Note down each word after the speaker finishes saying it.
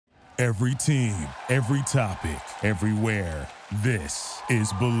Every team, every topic, everywhere. This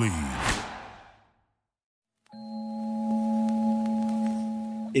is Believe.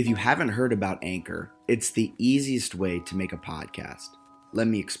 If you haven't heard about Anchor, it's the easiest way to make a podcast. Let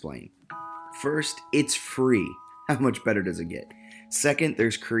me explain. First, it's free. How much better does it get? Second,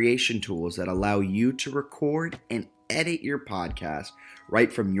 there's creation tools that allow you to record and edit your podcast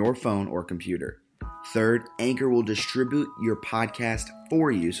right from your phone or computer. Third, Anchor will distribute your podcast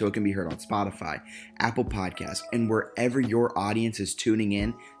for you so it can be heard on Spotify, Apple Podcasts, and wherever your audience is tuning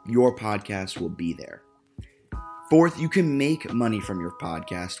in, your podcast will be there. Fourth, you can make money from your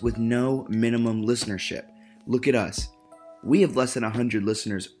podcast with no minimum listenership. Look at us. We have less than 100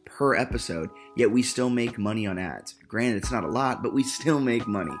 listeners per episode, yet we still make money on ads. Granted, it's not a lot, but we still make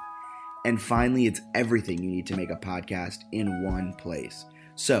money. And finally, it's everything you need to make a podcast in one place.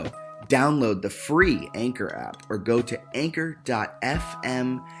 So, download the free Anchor app or go to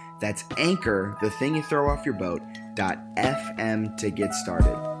anchor.fm. That's Anchor, the thing you throw off your boat, .fm to get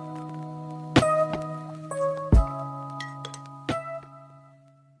started.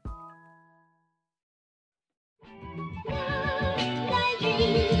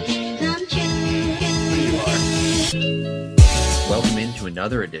 Welcome into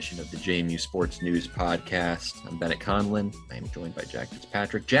another edition of the JMU Sports News Podcast. I'm Bennett Conlin. I am joined by Jack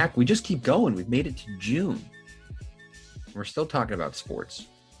Fitzpatrick. Jack, we just keep going. We've made it to June. We're still talking about sports.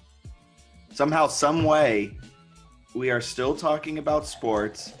 Somehow, some way, we are still talking about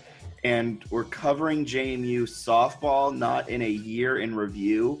sports, and we're covering JMU softball, not in a year in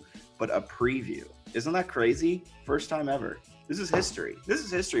review, but a preview. Isn't that crazy? First time ever. This is history. This is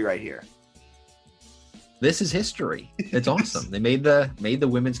history right here. This is history. It's awesome. They made the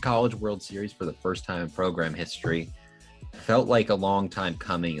Women's College World Series for the first time in program history. Felt like a long time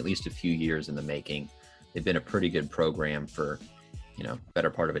coming, at least a few years in the making. They've been a pretty good program for,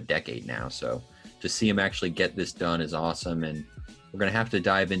 better part of a decade now. So to see them actually get this done is awesome. And we're going to have to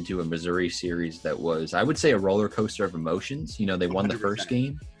dive into a Missouri series that was, I would say, a roller coaster of emotions. They won 100%. The first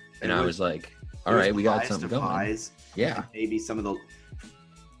game, and I was like, all right, we got something going. Yeah. Maybe some of the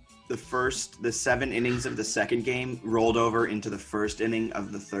 7 innings of the second game rolled over into the first inning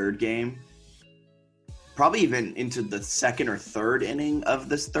of the third game. Probably even into the second or third inning of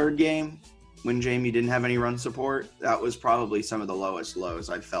this third game when JMU didn't have any run support. That was probably some of the lowest lows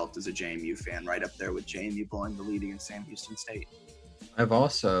I've felt as a JMU fan, right up there with JMU blowing the lead against Sam Houston State. I've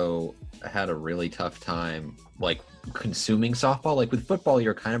also had a really tough time, consuming softball. With football,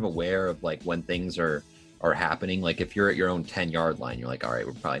 you're kind of aware of, when things are happening. If you're at your own 10-yard line, you're like, all right,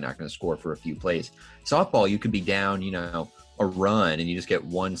 we're probably not going to score for a few plays. Softball, you could be down, a run, and you just get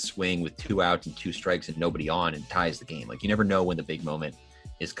one swing with 2 outs and 2 strikes and nobody on, and ties the game. You never know when the big moment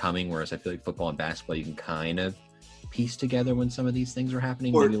is coming, whereas I feel like football and basketball, you can kind of piece together when some of these things are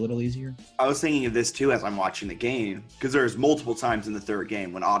happening, maybe a little easier. I was thinking of this too as I'm watching the game, because there's multiple times in the third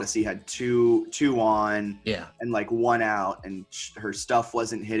game when Odyssey had two on, and 1 out, and her stuff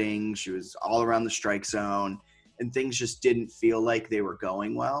wasn't hitting. She was all around the strike zone, and things just didn't feel like they were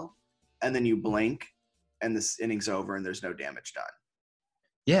going well. And then you blink, and this inning's over, and there's no damage done.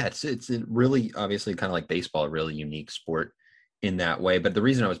 Yeah, it's a really, obviously, kind of like baseball, a really unique sport in that way. But the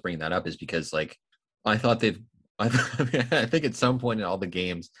reason I was bringing that up is because, I thought I think at some point in all the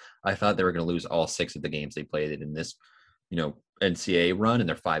games, I thought they were going to lose all 6 of the games they played in this, NCAA run, and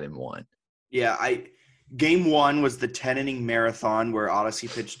they're 5-1. Yeah, game 1 was the 10-inning marathon where Odyssey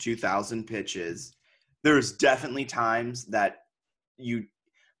pitched 2,000 pitches. There was definitely times that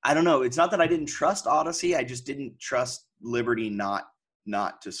I don't know. It's not that I didn't trust Odyssey. I just didn't trust Liberty not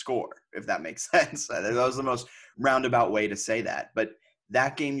to score, if that makes sense. That was the most roundabout way to say that. But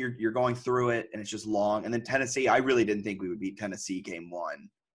that game, you're going through it, and it's just long. And then Tennessee, I really didn't think we would beat Tennessee game 1.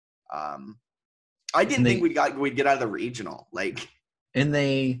 I didn't think we'd get out of the regional. And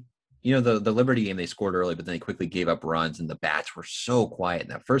they, the Liberty game, they scored early, but then they quickly gave up runs, and the bats were so quiet in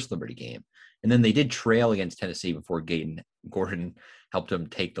that first Liberty game. And then they did trail against Tennessee before Gordon helped them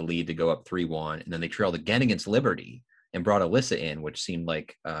take the lead to go up 3-1. And then they trailed again against Liberty and brought Alyssa in, which seemed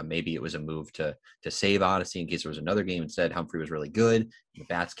like maybe it was a move to save Odyssey in case there was another game. Instead, Humphrey was really good. The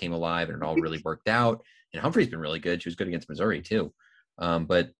bats came alive, and it all really worked out. And Humphrey's been really good. She was good against Missouri, too.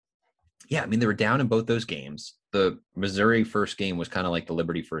 But, yeah, they were down in both those games. The Missouri first game was kind of like the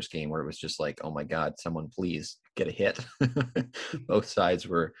Liberty first game, where it was just like, oh, my God, someone please get a hit. Both sides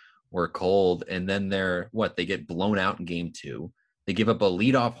were cold. And then they get blown out in game 2. They give up a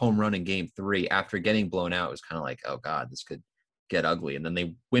leadoff home run in game 3. After getting blown out, it was kind of like, oh, God, this could get ugly. And then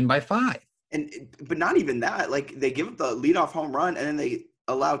they win by 5. But not even that. They give up the leadoff home run, and then they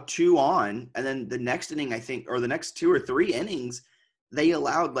allow 2 on. And then the next inning, I think, or the next 2 or 3 innings, they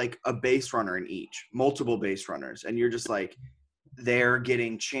allowed like a base runner in each, multiple base runners. And you're just like, they're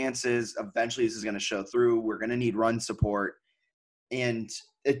getting chances. Eventually this is going to show through. We're going to need run support. And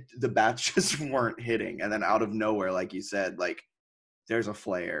the bats just weren't hitting. And then out of nowhere, like you said, like there's a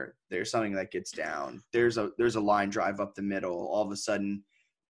flare, there's something that gets down, there's a line drive up the middle. All of a sudden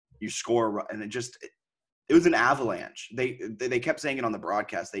you score, and it was an avalanche. They kept saying it on the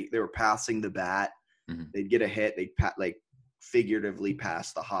broadcast. They were passing the bat. Mm-hmm. They'd get a hit. They'd figuratively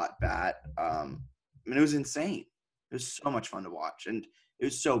pass the hot bat. I mean, it was insane. It was so much fun to watch, and it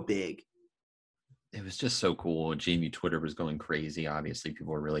was so big. It was just so cool. JMU Twitter was going crazy. Obviously,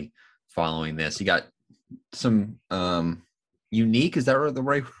 people were really following this. You got some unique, is that the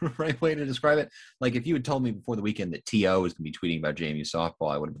right way to describe it? Like, if you had told me before the weekend that T.O. was going to be tweeting about JMU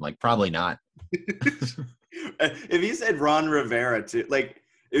softball, I would have been like, probably not. If he said Ron Rivera too, like,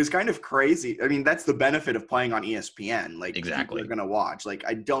 it was kind of crazy. I mean, that's the benefit of playing on ESPN. Like, exactly, people are going to watch. Like,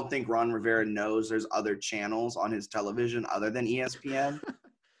 I don't think Ron Rivera knows there's other channels on his television other than ESPN.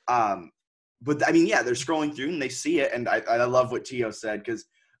 But I mean, yeah, they're scrolling through and they see it. And I love what T.O. said, because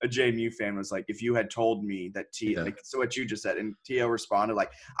a JMU fan was like, if you had told me that so what you just said, and T.O. responded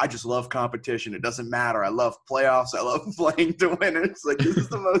like, I just love competition. It doesn't matter. I love playoffs. I love playing to win. It's like, this is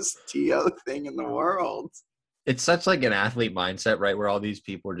the most T.O. thing in the world. It's such like an athlete mindset, right? Where all these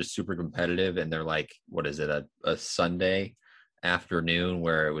people are just super competitive, and they're like, what is it? A Sunday afternoon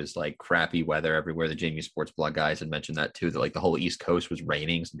where it was like crappy weather everywhere. The JMU Sports Blog guys had mentioned that too, that like the whole East Coast was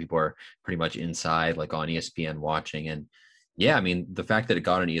raining. So people are pretty much inside, like on ESPN watching. And yeah, I mean, the fact that it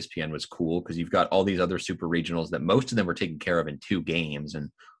got on ESPN was cool, because you've got all these other super regionals that most of them were taken care of in 2 games.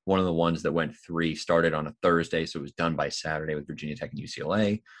 And one of the ones that went 3 started on a Thursday. So it was done by Saturday with Virginia Tech and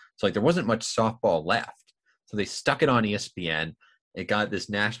UCLA. So like there wasn't much softball left. So they stuck it on ESPN. It got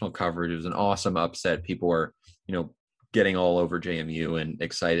this national coverage. It was an awesome upset. People were, getting all over JMU and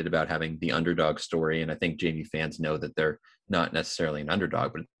excited about having the underdog story. And I think JMU fans know that they're not necessarily an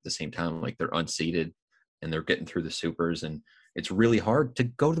underdog, but at the same time, like, they're unseeded and they're getting through the supers. And it's really hard to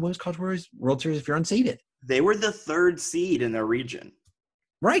go to the Women's College World Series if you're unseeded. They were the 3rd seed in their region.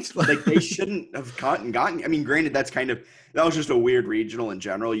 Right. Like, they shouldn't have gotten, I mean, granted, that was just a weird regional in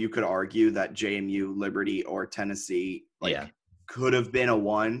general. You could argue that JMU, Liberty, or Tennessee, could have been a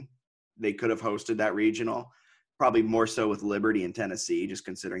 1. They could have hosted that regional. Probably more so with Liberty and Tennessee, just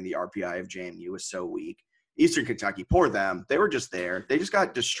considering the RPI of JMU was so weak. Eastern Kentucky, poor them. They were just there. They just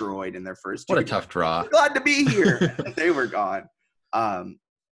got destroyed in their first 2 What a tough draw. Glad to be here. They were gone.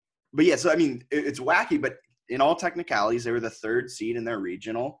 But yeah, so I mean, it's wacky, but in all technicalities, they were the 3rd seed in their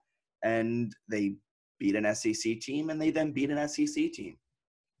regional, and they beat an SEC team, and they then beat an SEC team.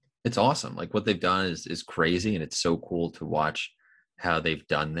 It's awesome. Like, what they've done is crazy, and it's so cool to watch how they've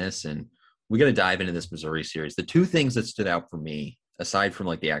done this. And we got to dive into this Missouri series. The 2 things that stood out for me, aside from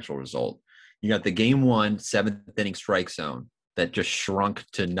like the actual result, you got the game 1 7th inning strike zone that just shrunk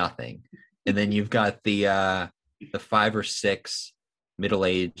to nothing. And then you've got the 5 or 6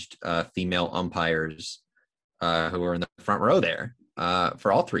 middle-aged female umpires who are in the front row there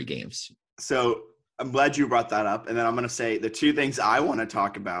for all 3 games. So I'm glad you brought that up. And then I'm going to say the 2 things I want to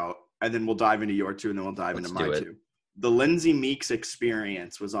talk about, and then we'll dive into your 2, and then we'll dive into my 2. The Lindsay Meeks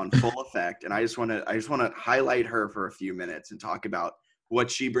experience was on full effect, and I just want to highlight her for a few minutes and talk about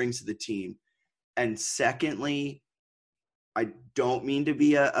what she brings to the team. And secondly, I don't mean to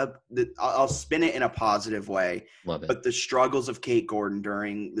be I'll spin it in a positive way. Love it. But the struggles of Kate Gordon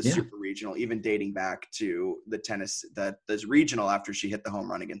during the Super Regional, even dating back to the regional after she hit the home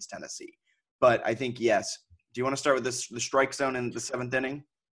run against Tennessee. But I think, yes. Do you want to start with the strike zone in the 7th inning?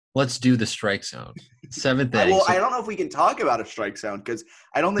 Let's do the strike zone. 7th inning. Well, I don't know if we can talk about a strike zone, because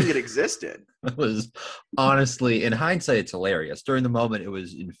I don't think it existed. It was, honestly, in hindsight, it's hilarious. During the moment, it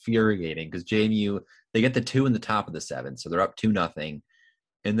was infuriating, because JMU, they get the 2 in the top of the 7th, so they're up 2-0.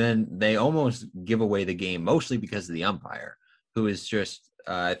 And then they almost give away the game, mostly because of the umpire, who is just,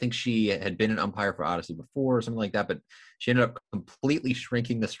 I think she had been an umpire for Odyssey before or something like that, but she ended up completely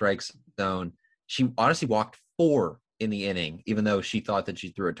shrinking the strike zone. She honestly walked 4 in the inning, even though she thought that she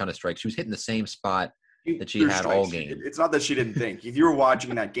threw a ton of strikes. She was hitting the same spot that she had all game. It's not that she didn't think. If you were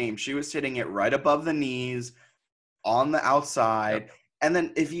watching that game, she was hitting it right above the knees, on the outside. Yep. And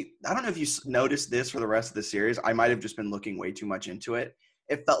then I don't know if you noticed this for the rest of the series. I might have just been looking way too much into it.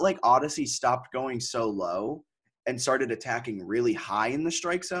 It felt like Odyssey stopped going so low and started attacking really high in the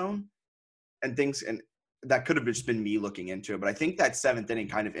strike zone and that could have just been me looking into it. But I think that 7th inning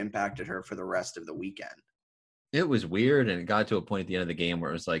kind of impacted her for the rest of the weekend. It was weird, and it got to a point at the end of the game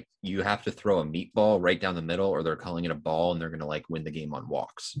where it was like, you have to throw a meatball right down the middle, or they're calling it a ball, and they're going to like win the game on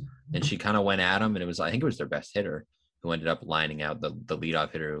walks. And she kind of went at them, and I think it was their best hitter. who ended up lining out the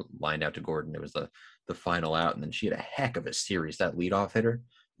leadoff hitter who lined out to Gordon. It was the final out, and then she had a heck of a series. That leadoff hitter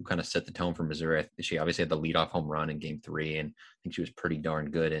who kind of set the tone for Missouri. She obviously had the leadoff home run in Game 3, and I think she was pretty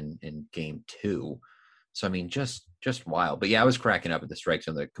darn good in Game 2. So I mean, just wild. But yeah, I was cracking up at the strike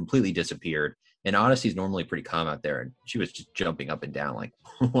zone that completely disappeared. And Odyssey's normally pretty calm out there, and she was just jumping up and down like,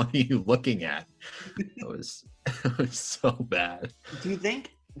 "What are you looking at?" It was so bad.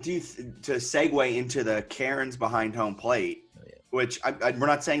 To segue into the Karens behind home plate, which we're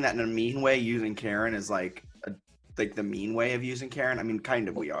not saying that in a mean way. Using Karen is like the mean way of using Karen. I mean, kind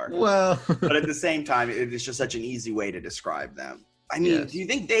of we are. Well, but at the same time, it's just such an easy way to describe them. I mean, yes. Do you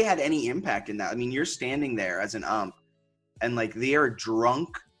think they had any impact in that? I mean, you're standing there as an ump, and like they are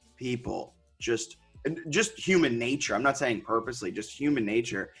drunk people, just human nature. I'm not saying purposely, just human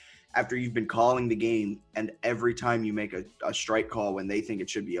nature. After you've been calling the game, and every time you make a strike call when they think it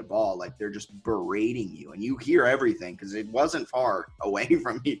should be a ball, like they're just berating you, and you hear everything because it wasn't far away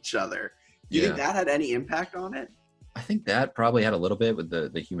from each other. Do you think that had any impact on it? I think that probably had a little bit with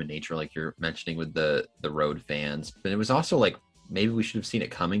the human nature, like you're mentioning with the road fans. But it was also like maybe we should have seen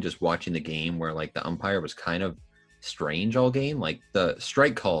it coming just watching the game where like the umpire was kind of strange all game. Like the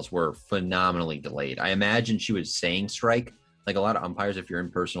strike calls were phenomenally delayed. I imagine she was saying strike. Like a lot of umpires, if you're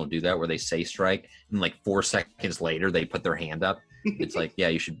in person, will do that where they say strike and like 4 seconds later they put their hand up. It's like, yeah,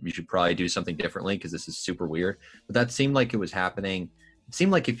 you should probably do something differently because this is super weird. But that seemed like it was happening. It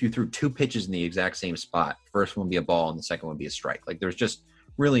seemed like if you threw 2 pitches in the exact same spot, first one would be a ball and the second one would be a strike. Like there's just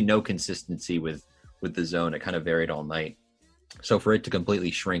really no consistency with the zone. It kind of varied all night. So for it to completely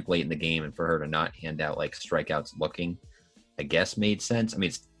shrink late in the game and for her to not hand out like strikeouts looking, I guess made sense. I mean,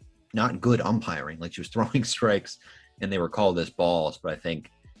 it's not good umpiring. Like she was throwing strikes and they were called as balls. But I think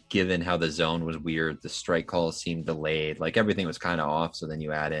given how the zone was weird, the strike calls seemed delayed, like everything was kind of off. So then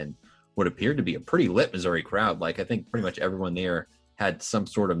you add in what appeared to be a pretty lit Missouri crowd. Like I think pretty much everyone there had some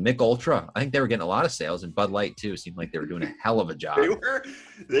sort of Mick Ultra. I think they were getting a lot of sales, and Bud Light too seemed like they were doing a hell of a job.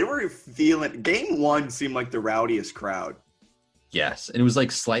 They were feeling. Game 1 seemed like the rowdiest crowd. Yes, and it was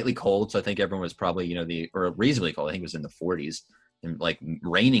like slightly cold, so I think everyone was probably or reasonably cold. I think it was in the 40s and like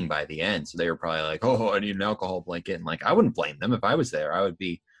raining by the end, so they were probably like, "Oh, I need an alcohol blanket." And like I wouldn't blame them if I was there. I would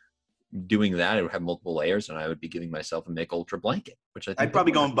be doing that. It would have multiple layers, and I would be giving myself a Mick Ultra blanket, which I think I'd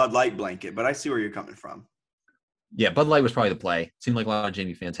probably go in Bud Light blanket, but I see where you're coming from. Yeah, Bud Light was probably the play. Seemed like a lot of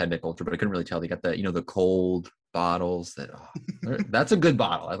JMU fans had Mick Ultra, but I couldn't really tell. They got the the cold bottles. That's a good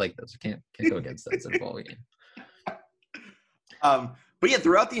bottle. I like those. Can't go against that in a ball game. But yeah,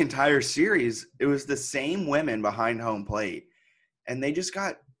 throughout the entire series, it was the same women behind home plate, and they just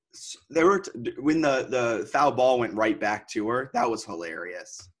when the foul ball went right back to her. That was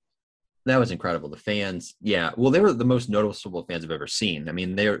hilarious. That was incredible. The fans, yeah. Well, they were the most noticeable fans I've ever seen. I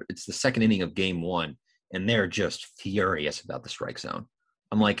mean, it's the second inning of Game 1. And they're just furious about the strike zone.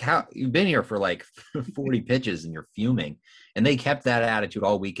 I'm like, how you've been here for like 40 pitches and you're fuming. And they kept that attitude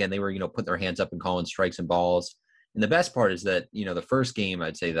all weekend. They were, putting their hands up and calling strikes and balls. And the best part is that, the first game,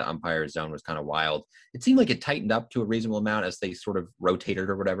 I'd say the umpire zone was kind of wild. It seemed like it tightened up to a reasonable amount as they sort of rotated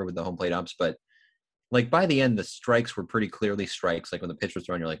or whatever with the home plate umps. But like by the end, the strikes were pretty clearly strikes. Like when the pitch was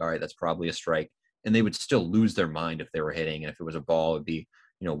thrown, you're like, all right, that's probably a strike. And they would still lose their mind if they were hitting. And if it was a ball, it would be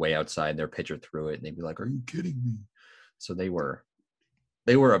way outside, their pitcher threw it and they'd be like, are you kidding me? So they were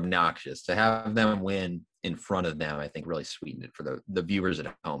obnoxious. To have them win in front of them, I think really sweetened it for the viewers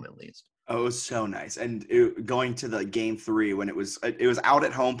at home, at least. Oh, it was so nice. And going to the Game 3 when it was out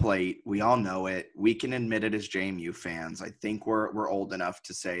at home plate, we all know it. We can admit it as JMU fans. I think we're old enough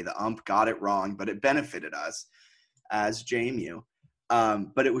to say the ump got it wrong, but it benefited us as JMU.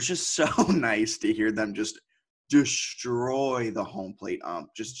 But it was just so nice to hear them just destroy the home plate ump,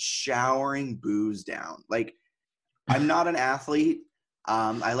 just showering booze down. Like, I'm not an athlete.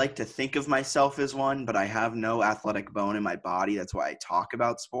 I like to think of myself as one, but I have no athletic bone in my body. That's why I talk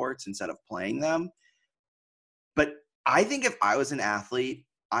about sports instead of playing them. But I think if I was an athlete,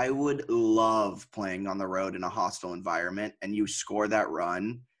 I would love playing on the road in a hostile environment and you score that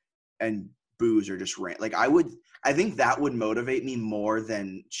run and boos are just like I think that would motivate me more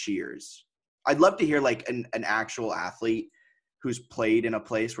than cheers. I'd love to hear like an actual athlete who's played in a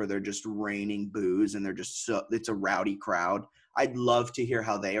place where they're just raining booze and they're just it's a rowdy crowd. I'd love to hear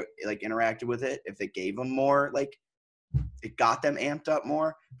how they like interacted with it. If it gave them more, like it got them amped up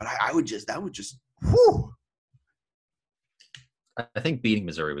more. But that would just, whew. I think beating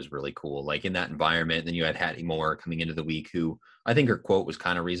Missouri was really cool. Like in that environment, then you had Hattie Moore coming into the week, who I think her quote was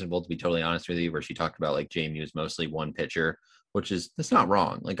kind of reasonable, to be totally honest with you, where she talked about like JMU is mostly one pitcher, that's not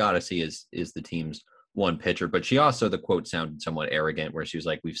wrong. Like Odyssey is the team's one pitcher, but she also, the quote sounded somewhat arrogant, where she was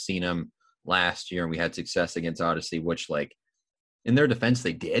like, we've seen them last year, and we had success against Odyssey, which, like, in their defense,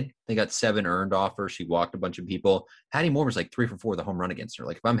 they did. They got 7 earned off her. She walked a bunch of people. Hattie Moore was like 3 for 4 with a home run against her.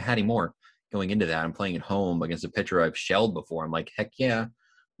 Like, if I'm Hattie Moore going into that, I'm playing at home against a pitcher I've shelled before. I'm like, heck yeah.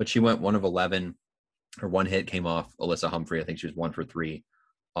 But she went 1 of 11. Her one hit came off Alyssa Humphrey. I think she was 1 for 3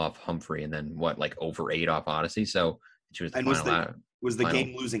 off Humphrey, and then like over 8 off Odyssey. So she was the final. Was the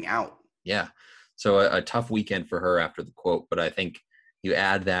game losing out? Yeah. So a tough weekend for her after the quote, but I think you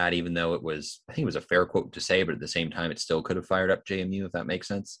add that, even though I think it was a fair quote to say, but at the same time, it still could have fired up JMU, if that makes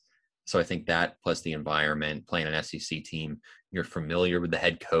sense. So I think that, plus the environment, playing an SEC team, you're familiar with the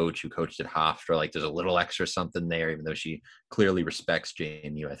head coach who coached at Hofstra. Like, there's a little extra something there, even though she clearly respects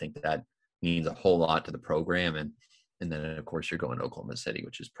JMU. I think that means a whole lot to the program. And then, of course, you're going to Oklahoma City,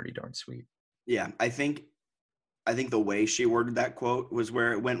 which is pretty darn sweet. Yeah, I think the way she worded that quote was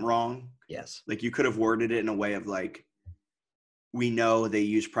where it went wrong. Yes. Like, you could have worded it in a way of like, we know they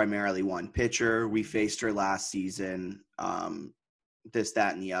use primarily one pitcher. We faced her last season, this,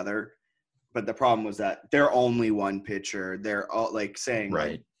 that, and the other. But the problem was that they're only one pitcher. They're all like saying,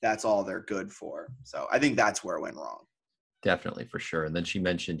 right, like, that's all they're good for. So I think that's where it went wrong. Definitely, for sure. And then she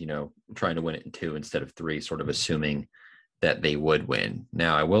mentioned, trying to win it in 2 instead of 3, sort of assuming that they would win.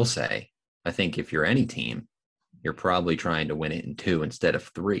 Now, I will say, I think if you're any team, you're probably trying to win it in 2 instead of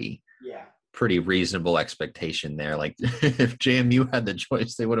 3. Yeah. Pretty reasonable expectation there. Like, if JMU had the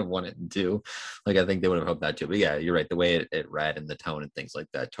choice, they would have won it in 2. Like, I think they would have hoped that too. But yeah, you're right. The way it read and the tone and things like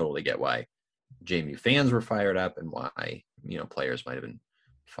that, totally get why JMU fans were fired up and why, players might have been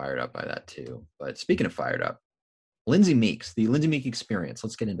fired up by that too. But speaking of fired up, Lindsay Meeks, the Lindsay Meek experience.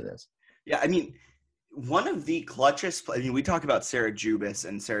 Let's get into this. Yeah, I mean, one of the clutchest, we talk about Sarah Jubas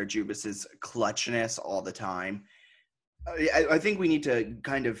and Sarah Jubas's clutchness all the time. I think we need to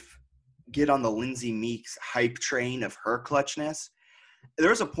kind of get on the Lindsay Meeks hype train of her clutchness. There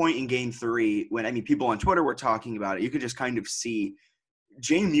was a point in game 3 when, people on Twitter were talking about it. You could just kind of see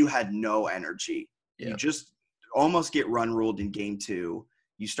JMU had no energy. Yeah. You just almost get run ruled in game 2.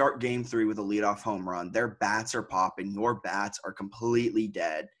 You start game 3 with a leadoff home run. Their bats are popping. Your bats are completely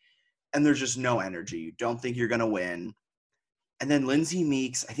dead. And there's just no energy. You don't think you're going to win. And then Lindsay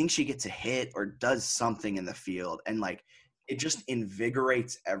Meeks, I think she gets a hit or does something in the field. And, it just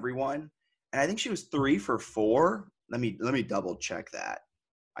invigorates everyone. And I think she was 3 for 4. Let me double check that.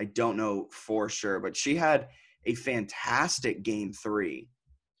 I don't know for sure. But she had a fantastic game 3.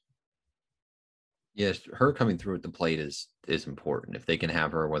 Yes, her coming through at the plate is important. If they can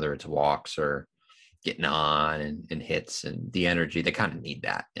have her, whether it's walks or getting on and hits and the energy, they kind of need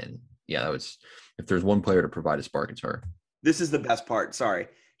that. And yeah, if there's one player to provide a spark, it's her. This is the best part. Sorry.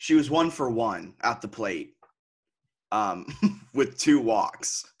 She was 1 for 1 at the plate with 2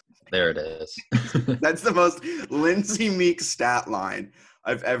 walks. There it is. That's the most Lindsay Meeks stat line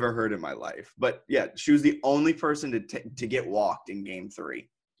I've ever heard in my life. But yeah, she was the only person to get walked in game 3.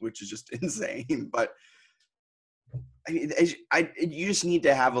 Which is just insane. But you just need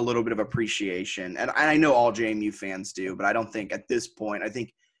to have a little bit of appreciation. And I know all JMU fans do, but I don't think at this point, I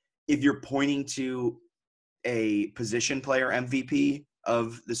think if you're pointing to a position player MVP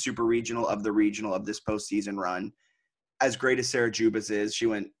of the super regional, of the regional, of this postseason run, as great as Sarah Jubas is, she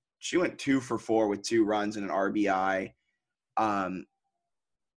went 2 for 4 with 2 runs and an RBI,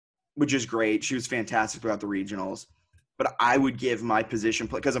 which is great. She was fantastic throughout the regionals. But I would give my position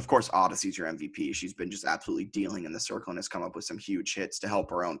play, because of course Odyssey's your MVP. She's been just absolutely dealing in the circle and has come up with some huge hits to help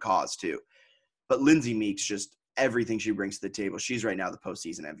her own cause too. But Lindsay Meeks, just everything she brings to the table, she's right now the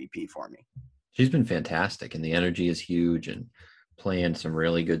postseason MVP for me. She's been fantastic, and the energy is huge, and playing some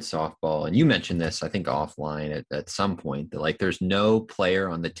really good softball. And you mentioned this, I think, offline at some point, that there's no player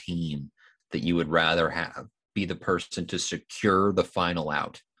on the team that you would rather have be the person to secure the final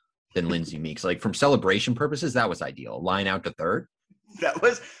out than Lindsay Meeks. From celebration purposes, that was ideal. Line out to third. That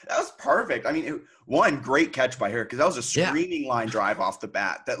was perfect. One great catch by her, because that was a screaming line drive off the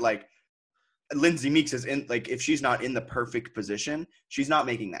bat that Lindsay Meeks is in, if she's not in the perfect position, she's not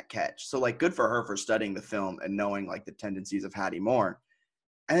making that catch. So good for her for studying the film and knowing the tendencies of Hattie Moore.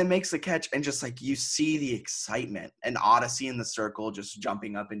 And then makes the catch, and just you see the excitement and Odyssey in the circle just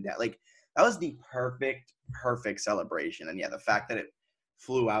jumping up and down. That was the perfect celebration. And yeah, the fact that it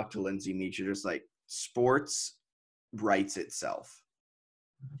flew out to Lindsay Meeks, you're just sports writes itself.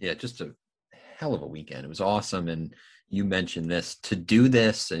 Yeah, just a hell of a weekend. It was awesome. And you mentioned this, to do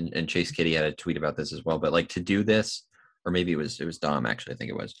this, and Chase Kitty had a tweet about this as well, but to do this, or maybe it was Dom, actually, I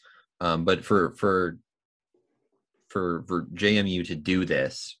think it was. But for JMU to do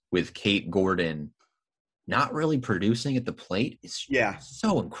this with Kate Gordon not really producing at the plate is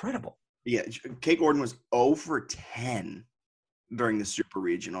so incredible. Yeah, Kate Gordon was 0 for 10 during the super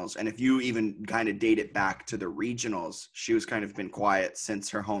regionals. And if you even kind of date it back to the regionals, she was kind of been quiet since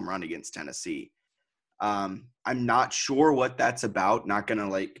her home run against Tennessee. I'm not sure what that's about. Not going to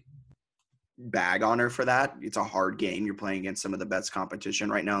like bag on her for that. It's a hard game. You're playing against some of the best competition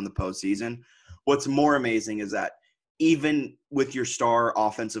right now in the postseason. What's more amazing is that even with your star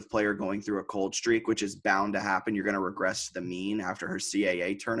offensive player going through a cold streak, which is bound to happen, you're going to regress to the mean after her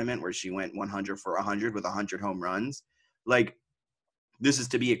CAA tournament where she went 100 for 100 with 100 home runs. Like, this is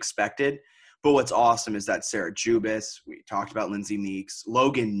to be expected. But what's awesome is that Sarah Jubis, we talked about Lindsay Meeks,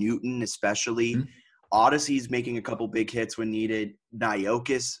 Logan Newton especially, Odyssey's making a couple big hits when needed.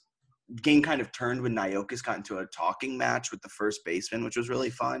 Naokis, game kind of turned when Naokis got into a talking match with the first baseman, which was really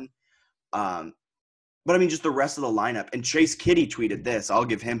fun. But I mean, just the rest of the lineup. And Chase Kitty tweeted this. I'll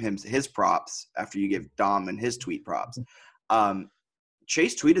give him his props after you give Dom and his tweet props.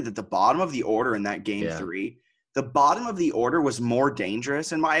 Chase tweeted that the bottom of the order in that game 3, the bottom of the order was more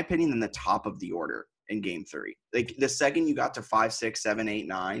dangerous, in my opinion, than the top of the order in game 3. Like, the second you got to 5, 6, 7, 8,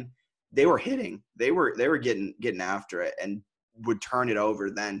 9, they were hitting. They were getting after it and would turn it over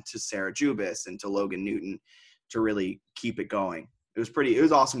then to Sarah Jubis and to Logan Newton to really keep it going. It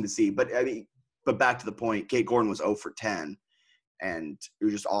was awesome to see. But I mean, but back to the point, Kate Gordon was 0 for 10, and it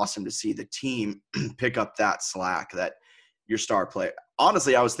was just awesome to see the team pick up that slack that your star player.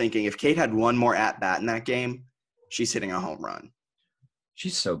 Honestly, I was thinking if Kate had one more at-bat in that game, she's hitting a home run.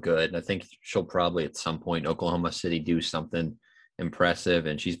 She's so good. I think she'll probably at some point Oklahoma City do something impressive,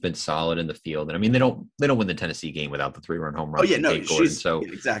 and she's been solid in the field. And I mean, they don't win the Tennessee game without the 3-run home run. Oh yeah, no, Kate Gordon, so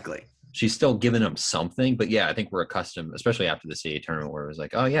exactly. She's still giving them something, but yeah, I think we're accustomed, especially after the CAA tournament, where it was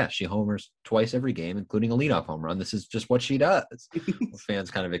like, oh yeah, she homers twice every game, including a leadoff home run. This is just what she does.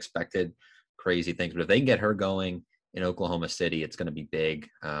 Fans kind of expected crazy things, but if they can get her going in Oklahoma City, it's going to be big,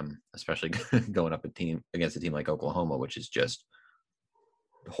 especially going up against a team like Oklahoma, which is just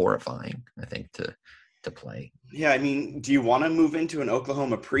horrifying, I think, to play. Yeah, I mean, do you want to move into an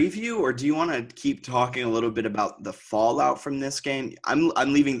Oklahoma preview, or do you want to keep talking a little bit about the fallout from this game? I'm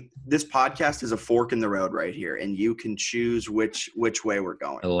leaving. This podcast is a fork in the road right here, and you can choose which way we're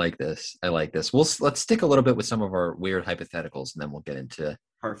going. I like this. Let's stick a little bit with some of our weird hypotheticals, and then we'll get into.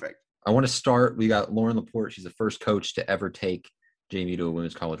 Perfect. I want to start. We got Lauren Laporte. She's the first coach to ever take JMU to a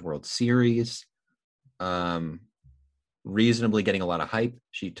Women's College World Series. Reasonably getting a lot of hype.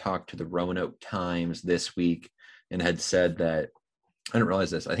 She talked to the Roanoke Times this week and had said that, I didn't realize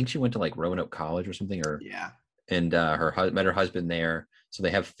this, I think she went to like Roanoke College or something, and met her husband there, so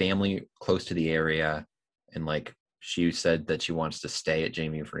they have family close to the area, and like she said that she wants to stay at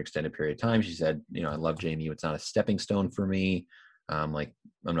JMU for an extended period of time. She said, I love JMU, it's not a stepping stone for me, like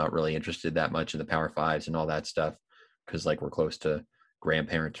I'm not really interested that much in the Power Fives and all that stuff, because like we're close to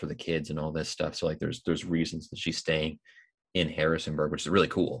grandparents for the kids and all this stuff. So like there's reasons that she's staying in Harrisonburg, which is really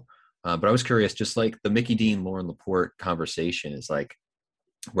cool. But I was curious, just like the Mickey Dean, Lauren Laporte conversation is like,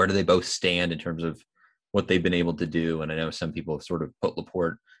 where do they both stand in terms of what they've been able to do? And I know some people have sort of put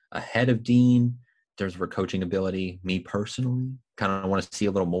Laporte ahead of Dean in terms of her coaching ability. Me personally, kind of want to see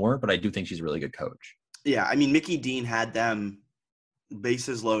a little more, but I do think she's a really good coach. Yeah, I mean, Mickey Dean had them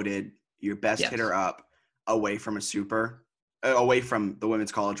bases loaded, your best hitter up, away from away from the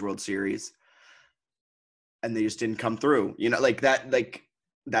Women's College World Series, and they just didn't come through.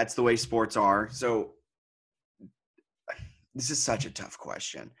 That's the way sports are. So this is such a tough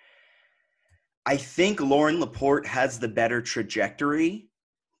question. I think Lauren Laporte has the better trajectory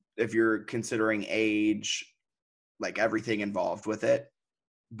if you're considering age, like everything involved with it.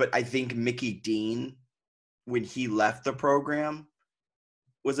 But I think Mickey Dean, when he left the program,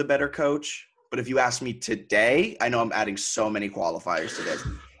 was a better coach. But if you ask me today, I know I'm adding so many qualifiers to this.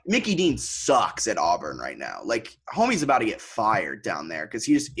 Mickey Dean sucks at Auburn right now. Like, homie's about to get fired down there because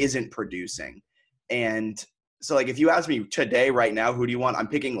he just isn't producing. And so, like, if you ask me today, right now, who do you want? I'm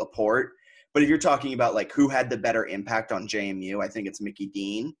picking Laporte. But if you're talking about, like, who had the better impact on JMU, I think it's Mickey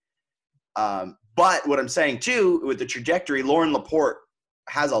Dean. But what I'm saying, too, with the trajectory, Lauren Laporte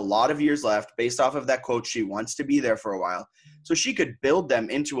has a lot of years left based off of that coach. She wants to be there for a while. So she could build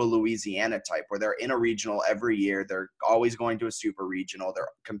them into a Louisiana type where they're in a regional every year. They're always going to a super regional. They're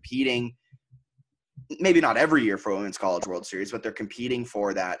competing, maybe not every year for Women's College World Series, but they're competing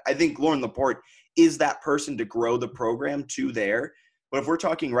for that. I think Lauren Laporte is that person to grow the program to there. But if we're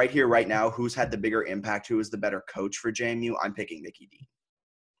talking right here, right now, who's had the bigger impact, who is the better coach for JMU, I'm picking Mickey Dean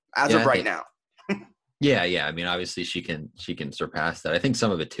as of right now. Yeah. I mean, obviously she can surpass that. I think some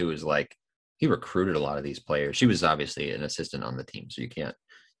of it too is like he recruited a lot of these players. She was obviously an assistant on the team, so you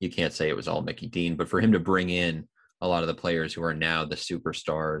can't say it was all Mickey Dean. But for him to bring in a lot of the players who are now the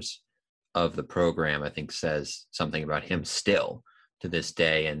superstars of the program, I think says something about him still to this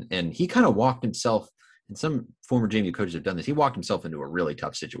day. And he kind of walked himself, and some former JMU coaches have done this. He walked himself into a really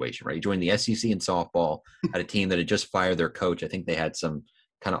tough situation, right? He joined the SEC in softball at a team that had just fired their coach. I think they had some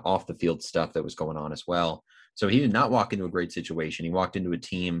kind of off the field stuff that was going on as well. So he did not walk into a great situation. He walked into a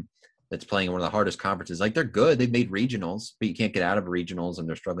team that's playing in one of the hardest conferences. Like, they're good. They've made regionals, but you can't get out of regionals, and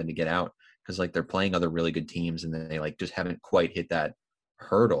they're struggling to get out because like they're playing other really good teams, and they like just haven't quite hit that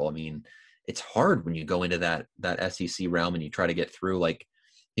hurdle. I mean, it's hard when you go into that SEC realm and you try to get through. Like,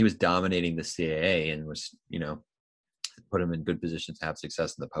 he was dominating the CAA and was, put him in good positions to have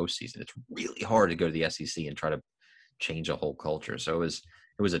success in the postseason. It's really hard to go to the SEC and try to change a whole culture. So it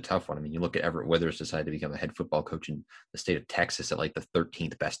was a tough one. I mean, you look at Everett Withers decided to become a head football coach in the state of Texas at like the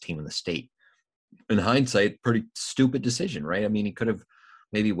 13th best team in the state. In hindsight, pretty stupid decision, right? I mean, he could have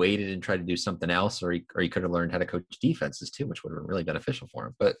maybe waited and tried to do something else, or he could have learned how to coach defenses too, which would have been really beneficial for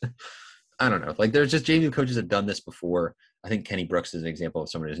him. But I don't know. Like, there's just JMU coaches that have done this before. I think Kenny Brooks is an example of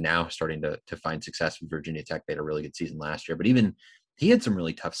someone who's now starting to find success with Virginia Tech. They had a really good season last year, but even he had some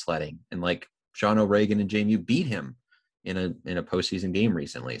really tough sledding, and like Sean O'Regan and JMU beat him in a postseason game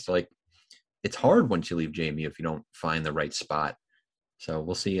recently. So like, it's hard once you leave JMU if you don't find the right spot. So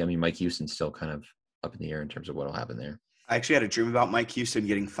we'll see. I mean, Mike Houston's still kind of up in the air in terms of what will happen there. I actually had a dream about Mike Houston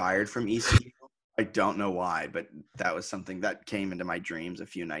getting fired from ECU. I don't know why, but that was something that came into my dreams a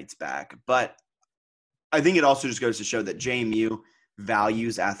few nights back. But I think it also just goes to show that JMU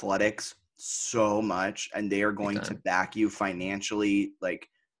values athletics so much, and they are going to back you financially, like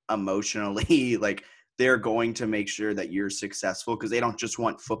emotionally, like they're going to make sure that you're successful, because they don't just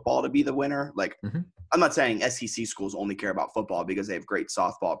want football to be the winner. Like, I'm not saying SEC schools only care about football because they have great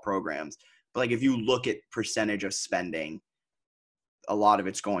softball programs, but like if you look at percentage of spending, a lot of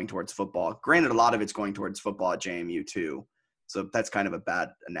it's going towards football. Granted, a lot of it's going towards football at JMU too. So that's kind of a bad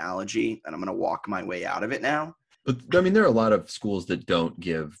analogy, and I'm going to walk my way out of it now. But I mean, there are a lot of schools that don't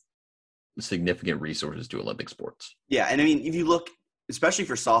give significant resources to Olympic sports. Yeah. And I mean, if you look, especially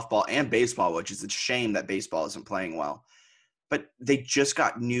for softball and baseball, which is a shame that baseball isn't playing well, but they just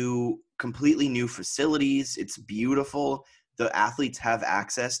got completely new facilities. It's beautiful. The athletes have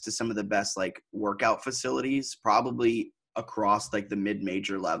access to some of the best like workout facilities, probably across like the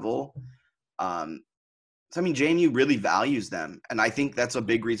mid-major level. So I mean, JMU really values them, and I think that's a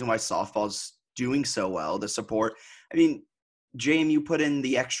big reason why softball's doing so well. The support. I mean, JMU put in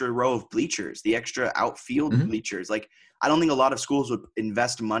the extra row of bleachers, the extra outfield bleachers. Like, I don't think a lot of schools would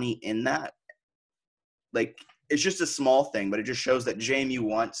invest money in that. Like, it's just a small thing, but it just shows that JMU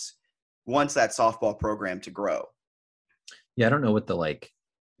wants that softball program to grow. Yeah, I don't know what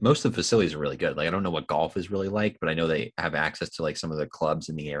most of the facilities are really good. Like, I don't know what golf is really like, but I know they have access to like some of the clubs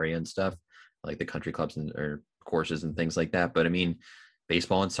in the area and stuff, like the country clubs or courses and things like that. But I mean,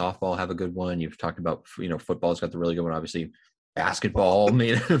 baseball and softball have a good one. You've talked about, football's got the really good one. Obviously, basketball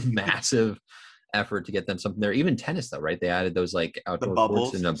made a massive effort to get them something there. Even tennis, though, right? They added those like outdoor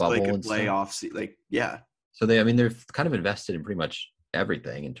courts in a bubble, so they could play off. Like, yeah. So they've kind of invested in pretty much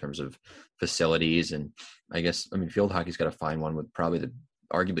everything in terms of facilities, and I guess field hockey's got to find one with probably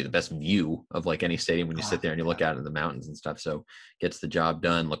arguably the best view of like any stadium when you sit there and you look out in the mountains and stuff. So gets the job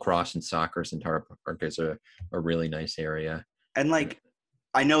done. Lacrosse and soccer, Centaur Park is a really nice area. And like,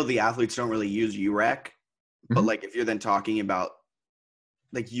 I know the athletes don't really use UREC, but like if you're then talking about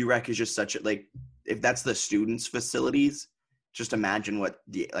like UREC is just such a, like, if that's the students' facilities, just imagine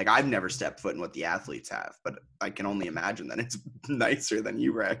I've never stepped foot in what the athletes have, but I can only imagine that it's nicer than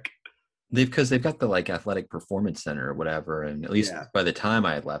UREC. Because they've got the like athletic performance center or whatever. And at least by the time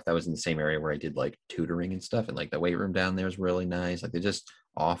I had left, I was in the same area where I did like tutoring and stuff. And like the weight room down there is really nice. Like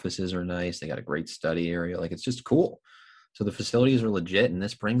offices are nice. They got a great study area. Like, it's just cool. So the facilities are legit. And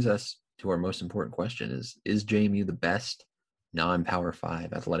this brings us to our most important question is JMU the best non-Power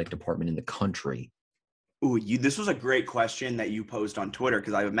 5 athletic department in the country? Ooh, this was a great question that you posed on Twitter,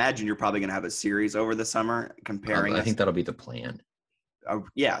 because I imagine you're probably going to have a series over the summer comparing. I think that'll be the plan.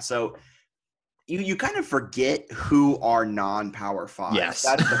 Yeah. So you kind of forget who are non-Power 5. Yes.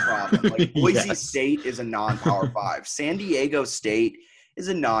 That's the problem. Like, Boise State is a non-Power 5. San Diego State is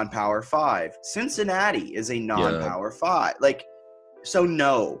a non-Power 5. Cincinnati is a non-Power 5. Like, so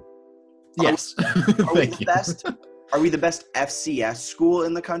no. Yes. Are we the best? Are we the best FCS school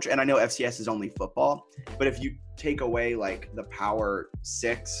in the country? And I know FCS is only football, but if you take away like the Power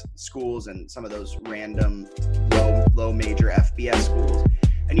 6 schools and some of those random low major FBS schools,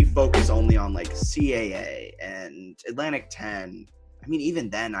 and you focus only on like CAA and Atlantic 10, I mean, even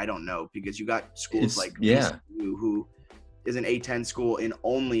then, I don't know, because you got schools like VCU, who is an A10 school in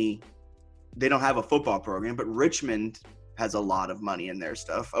only, they don't have a football program, but Richmond has a lot of money in their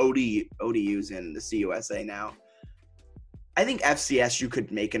stuff. ODU's in the CUSA now. I think FCS, you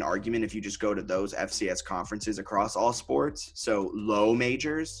could make an argument if you just go to those FCS conferences across all sports. So low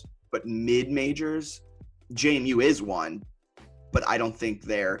majors, but mid majors, JMU is one, but I don't think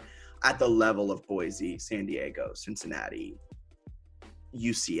they're at the level of Boise, San Diego, Cincinnati,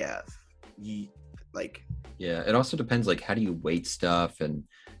 UCF. Yeah, it also depends, like, how do you weight stuff and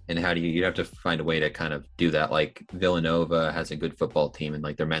how do you have to find a way to kind of do that. Like Villanova has a good football team, and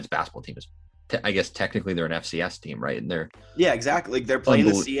like their men's basketball team is, I guess technically they're an FCS team, right? And yeah, exactly. Like they're playing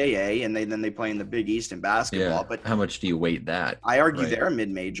the CAA, and then they play in the Big East in basketball. Yeah, but how much do you weight that? I argue they're a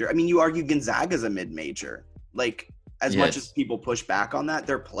mid-major. I mean, you argue Gonzaga's a mid-major. Like, as much as people push back on that,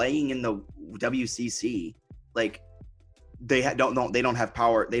 they're playing in the WCC. Like, they don't have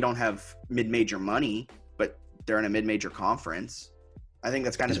power. They don't have mid-major money, but they're in a mid-major conference. I think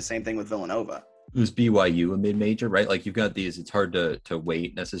that's kind of the same thing with Villanova. Is BYU a mid-major, right? Like you've got these, it's hard to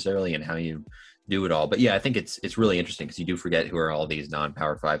weight necessarily and how you do it all. But yeah, I think it's really interesting because you do forget who are all these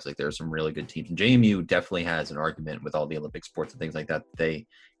non-power fives. Like there's some really good teams. And JMU definitely has an argument with all the Olympic sports and things like that. They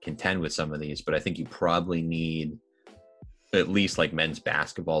contend with some of these, but I think you probably need at least like men's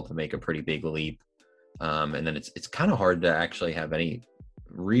basketball to make a pretty big leap. And then it's kind of hard to actually have any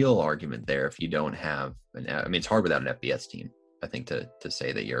real argument there if you don't have it's hard without an FBS team, I think, to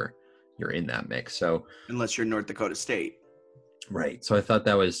say that you're in that mix. So unless you're North Dakota State. Right. So I thought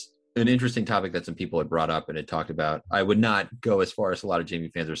that was an interesting topic that some people had brought up and had talked about. I would not go as far as a lot of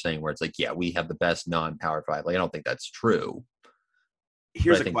JMU fans are saying, where it's like, yeah, we have the best non-power five. Like, I don't think that's true.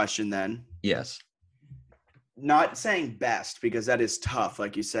 Here's a question then. Yes. Not saying best, because that is tough,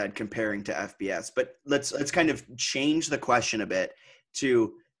 like you said, comparing to FBS, but let's kind of change the question a bit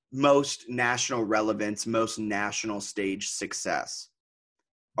to most national relevance, most national stage success.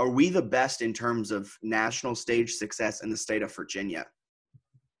 Are we the best in terms of national stage success in the state of Virginia?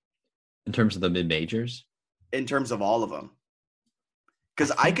 In terms of the mid-majors? In terms of all of them.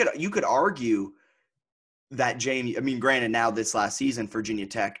 Because you could argue that JMU, I mean, granted, now this last season, Virginia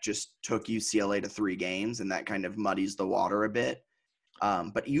Tech just took UCLA to 3 games, and that kind of muddies the water a bit.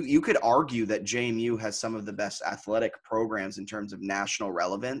 But you could argue that JMU has some of the best athletic programs in terms of national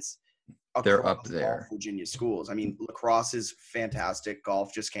relevance. They're up there. Virginia schools. I mean, lacrosse is fantastic.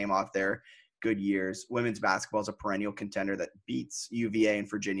 Golf just came off their good years. Women's basketball is a perennial contender that beats UVA and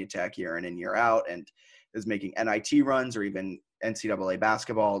Virginia Tech year in and year out, and is making NIT runs or even NCAA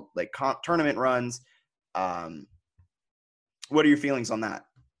basketball like tournament runs. What are your feelings on that?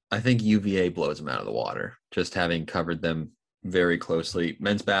 I think UVA blows them out of the water, just having covered them very closely.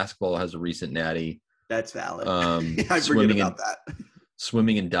 Men's basketball has a recent natty. That's valid. I forget about that.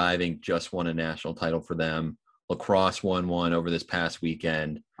 Swimming and diving just won a national title for them. Lacrosse won one over this past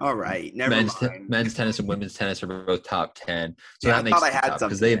weekend. All right, never mind. Men's tennis and women's tennis are both top 10. So yeah, that makes it tough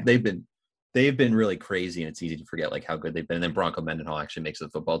because they've been really crazy, and it's easy to forget like how good they've been. And then Bronco Mendenhall actually makes the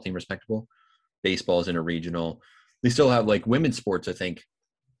football team respectable. Baseball is interregional. They still have like women's sports, I think.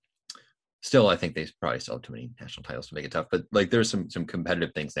 I think they probably still have too many national titles to make it tough. But like there's some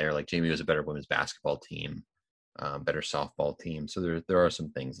competitive things there. Like JMU is a better women's basketball team. Better softball team. So there are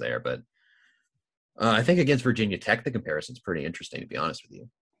some things there, but I think against Virginia Tech, the comparison's pretty interesting, to be honest with you.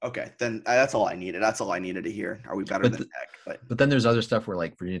 Okay, then that's all I needed. That's all I needed to hear. Are we better than Tech? But then there's other stuff where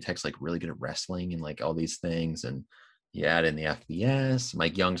like Virginia Tech's like really good at wrestling and like all these things, and you add in the FBS.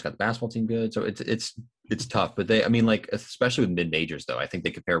 Mike Young's got the basketball team good, so it's tough. But like especially with mid majors though, I think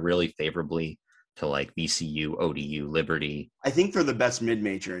they compare really favorably to like VCU, ODU, Liberty. I think they're the best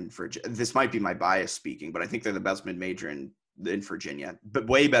mid-major in Virginia. This might be my bias speaking, but I think they're the best mid-major in Virginia, but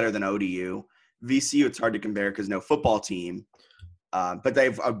way better than ODU. VCU, it's hard to compare because no football team, but they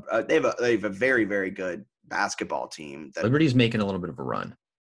have a very, very good basketball team. Liberty's making a little bit of a run.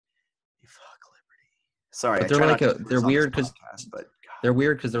 Fuck Liberty. Sorry, but they're weird because they're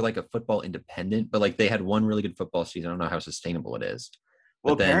weird because they're like a football independent, but like they had one really good football season. I don't know how sustainable it is.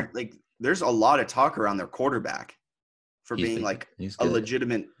 Well, apparently, there's a lot of talk around their quarterback for being like a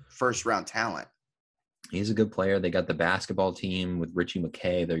legitimate first-round talent. He's a good player. They got the basketball team with Richie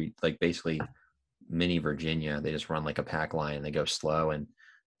McKay. They're like basically mini Virginia. They just run like a pack line. They go slow, and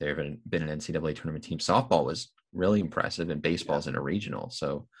they've been an NCAA tournament team. Softball was really impressive, and baseball's in a regional.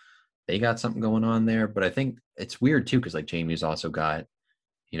 So they got something going on there. But I think it's weird too because like JMU's also got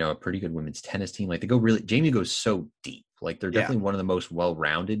a pretty good women's tennis team. Like JMU goes so deep. Like they're definitely one of the most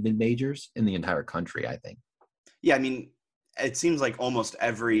well-rounded mid-majors in the entire country, I think. Yeah, I mean, it seems like almost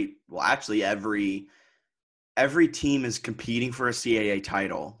every team is competing for a CAA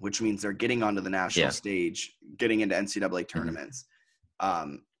title, which means they're getting onto the national stage, getting into NCAA tournaments.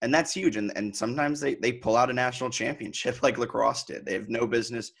 And that's huge. And sometimes they pull out a national championship like lacrosse did. They have no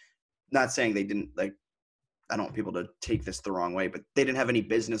business, not saying they didn't, like, I don't want people to take this the wrong way, but they didn't have any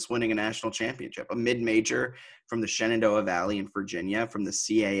business winning a national championship. A mid-major from the Shenandoah Valley in Virginia from the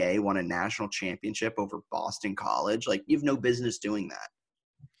CAA won a national championship over Boston College. Like, you have no business doing that.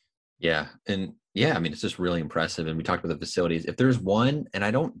 Yeah. And yeah, I mean, it's just really impressive. And we talked about the facilities. If there's one, and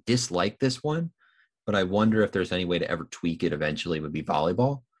I don't dislike this one, but I wonder if there's any way to ever tweak it eventually, would be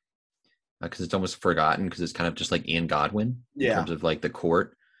volleyball. Because it's almost forgotten because it's kind of just like Ian Godwin in terms of like the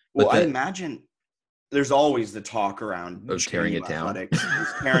court. Well, I imagine there's always the talk around tearing it down,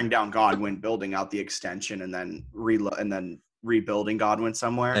 tearing down Godwin, building out the extension, and then rebuilding Godwin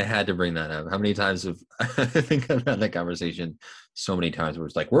somewhere. I had to bring that up. How many times have I think I've had that conversation so many times where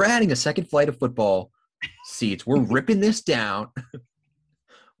it's like, we're adding a second flight of football seats. We're ripping this down.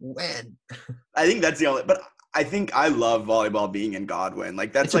 When? I think that's the only, but I think I love volleyball being in Godwin.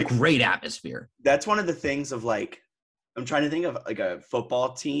 Like, that's it's a great atmosphere. That's one of the things of, like, I'm trying to think of like a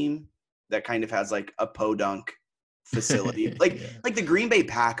football team that kind of has like a podunk facility. Like the Green Bay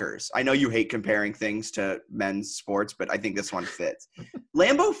Packers. I know you hate comparing things to men's sports, but I think this one fits.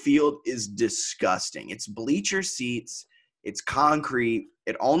 Lambeau Field is disgusting. It's bleacher seats. It's concrete.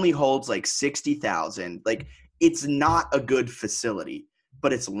 It only holds like 60,000. Like, it's not a good facility,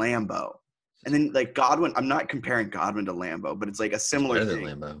 but it's Lambeau. And then like Godwin, I'm not comparing Godwin to Lambeau, but it's like a similar thing.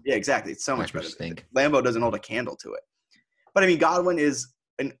 Lambeau. Yeah, exactly. It's so much better. Stink. Lambeau doesn't hold a candle to it. But I mean, Godwin is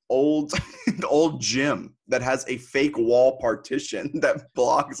an old gym that has a fake wall partition that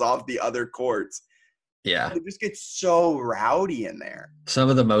blocks off the other courts. Yeah. It just gets so rowdy in there. Some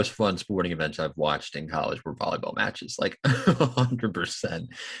of the most fun sporting events I've watched in college were volleyball matches, like 100%.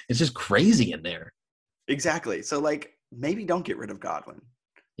 It's just crazy in there. Exactly. So like, maybe don't get rid of Godwin.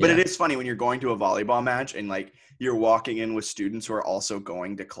 But it is funny when you're going to a volleyball match and like you're walking in with students who are also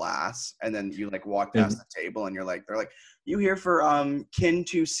going to class, and then you like walk past the table and they're like, you here for Kin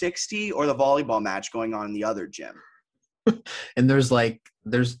 260 or the volleyball match going on in the other gym? And there's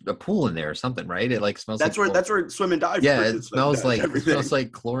a pool in there or something, right? It like smells. That's where swim and dive. Yeah, it smells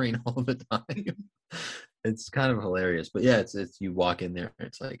like chlorine all the time. It's kind of hilarious, but yeah, it's you walk in there,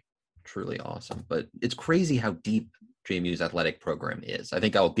 it's like truly awesome. But it's crazy how deep JMU's athletic program is. I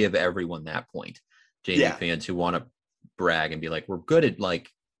think I'll give everyone that point. JMU fans who want to brag and be like, we're good at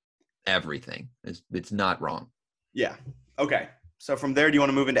like everything. It's not wrong. Yeah. Okay. So from there, do you want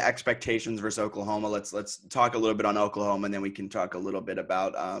to move into expectations versus Oklahoma? Let's talk a little bit on Oklahoma, and then we can talk a little bit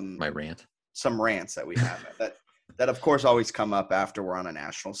about my rant. Some rants that we have that of course always come up after we're on a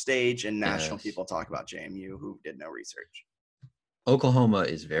national stage and national people talk about JMU who did no research. Oklahoma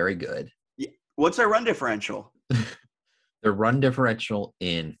is very good. Yeah. What's their run differential? Their run differential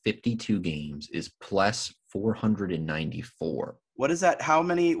in 52 games is plus 494. What is that?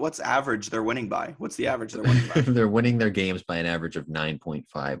 What's average they're winning by? What's the average they're winning by? They're winning their games by an average of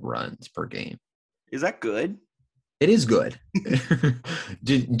 9.5 runs per game. Is that good? It is good.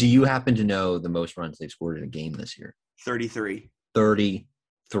 Do you happen to know the most runs they've scored in a game this year? 33.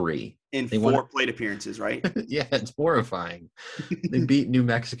 33. In 4 plate appearances, right? Yeah, it's horrifying. They beat New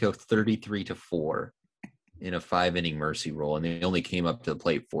Mexico 33-4 in a 5-inning mercy roll, and they only came up to the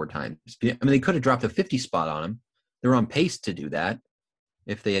plate 4 times. I mean, they could have dropped a 50 spot on them. They're on pace to do that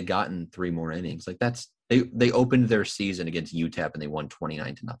if they had gotten 3 more innings. Like they opened their season against UTEP and they won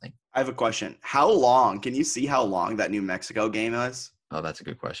 29-0. I have a question. Can you see how long that New Mexico game is? Oh, that's a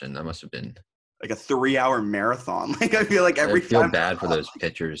good question. That must have been like a 3-hour marathon. Like, I feel like I feel bad for those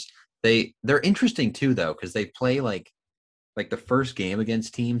pitchers. They're interesting too, though, because they play like the first game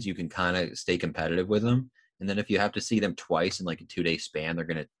against teams, you can kind of stay competitive with them. And then if you have to see them twice in like a 2-day span, they're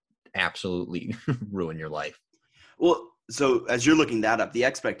going to absolutely ruin your life. Well, so as you're looking that up, the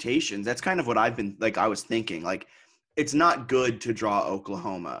expectations, that's kind of what I was thinking. Like, it's not good to draw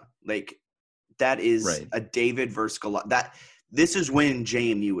Oklahoma. Like, that is a David versus Goliath. This is when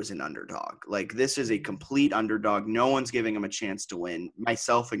JMU was an underdog. Like, this is a complete underdog. No one's giving them a chance to win,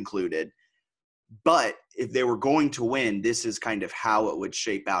 myself included. But if they were going to win, this is kind of how it would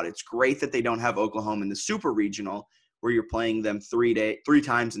shape out. It's great that they don't have Oklahoma in the super regional, where you're playing them 3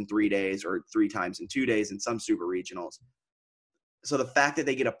 times in 3 days or 3 times in 2 days in some super regionals. So the fact that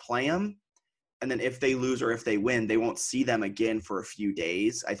they get to play them, and then if they lose or if they win, they won't see them again for a few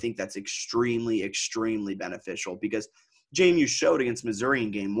days. I think that's extremely, extremely beneficial, because JMU showed against Missouri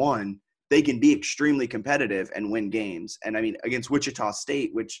in game 1, they can be extremely competitive and win games. And I mean, against Wichita State,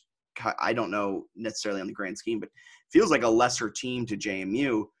 which I don't know necessarily on the grand scheme, but feels like a lesser team to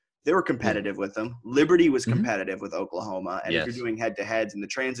JMU, they were competitive with them. Liberty was competitive with Oklahoma. And if you're doing head-to-heads in the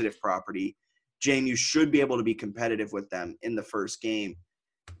transitive property, JMU should be able to be competitive with them in the first game.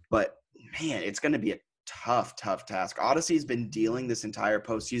 But, man, it's going to be a tough task. Odyssey's been dealing this entire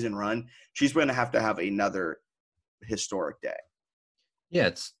postseason run. She's going to have another historic day.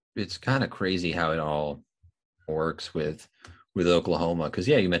 Yeah, it's kind of crazy how it all works with Oklahoma. Because,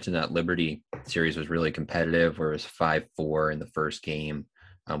 yeah, you mentioned that Liberty series was really competitive, where it was 5-4 in the first game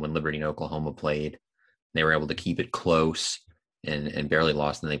when Liberty and Oklahoma played. They were able to keep it close and barely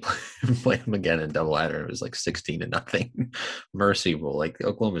lost. And they played them again in doubleheader. It was like 16-0. Mercy rule. Like,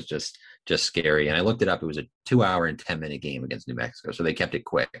 Oklahoma was just scary. And I looked it up. It was a 2-hour and 10-minute game against New Mexico. So they kept it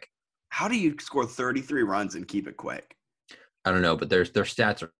quick. How do you score 33 runs and keep it quick? I don't know, but their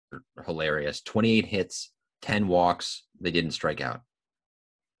stats are hilarious. 28 hits, 10 walks. They didn't strike out.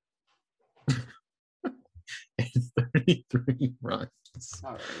 33 runs.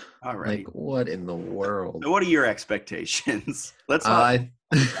 All right. Like, what in the world? So what are your expectations? Let's not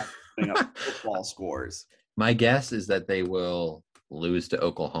putting up football scores. My guess is that they will lose to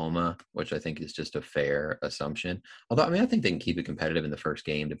Oklahoma, which I think is just a fair assumption. Although, I mean, I think they can keep it competitive in the first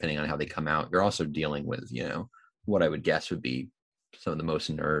game, depending on how they come out. You're also dealing with, what I would guess would be some of the most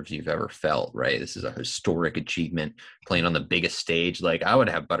nerves you've ever felt, right? This is a historic achievement, playing on the biggest stage. Like, I would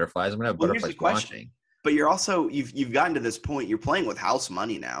have butterflies. I'm going to have butterflies watching. But you're also, you've gotten to this point, you're playing with house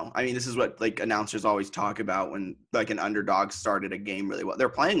money now. I mean, this is what, like, announcers always talk about when, like, an underdog started a game really well. They're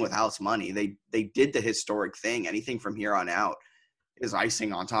playing with house money. They did the historic thing. Anything from here on out is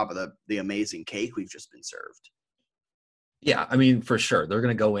icing on top of the amazing cake we've just been served. Yeah, I mean, for sure. They're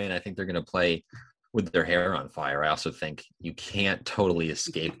going to go in. I think they're going to play with their hair on fire. I also think you can't totally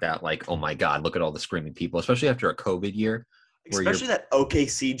escape that, like, oh my God, look at all the screaming people, especially after a COVID year. Especially that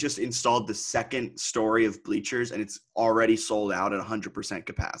OKC just installed the second story of bleachers and it's already sold out at 100%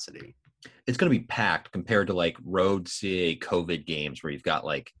 capacity. It's going to be packed compared to like road CAA COVID games where you've got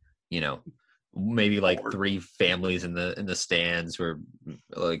like, maybe like 3 families in the stands who are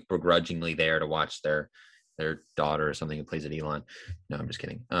like begrudgingly there to watch their daughter or something who plays at Elon. No, I'm just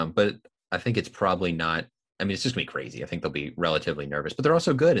kidding. But I think it's probably not. I mean, it's just gonna be crazy. I think they'll be relatively nervous, but they're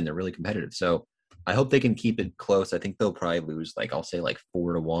also good and they're really competitive. So I hope they can keep it close. I think they'll probably lose, like, I'll say like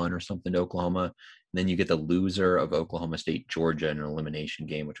 4-1 or something to Oklahoma. And then you get the loser of Oklahoma State, Georgia in an elimination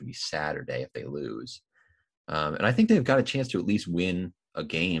game, which would be Saturday if they lose. And I think they've got a chance to at least win a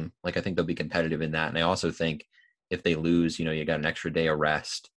game. Like, I think they'll be competitive in that. And I also think if they lose, you got an extra day of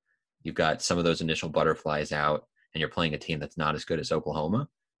rest. You've got some of those initial butterflies out and you're playing a team that's not as good as Oklahoma.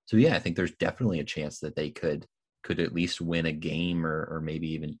 So yeah, I think there's definitely a chance that they could at least win a game or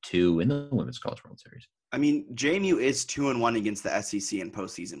maybe even 2 in the Women's College World Series. I mean, JMU is 2-1 against the SEC in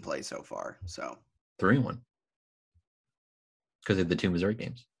postseason play so far. So 3-1 because they had the 2 Missouri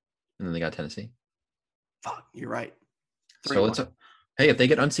games, and then they got Tennessee. Fuck, you're right. 3-1. So if they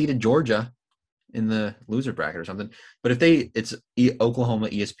get unseeded Georgia in the loser bracket or something, but if it's Oklahoma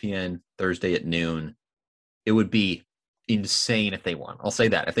ESPN Thursday at noon, it would be insane if they won. I'll say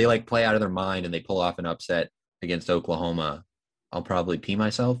that if they like play out of their mind and they pull off an upset against Oklahoma, I'll probably pee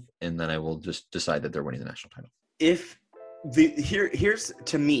myself, and then I will just decide that they're winning the national title. Here's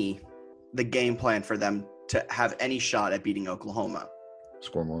to me the game plan for them to have any shot at beating Oklahoma: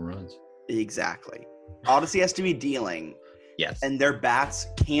 score more runs. Exactly. Odyssey has to be dealing. Yes. And their bats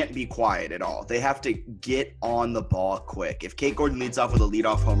can't be quiet at all. They have to get on the ball quick. If Kate Gordon leads off with a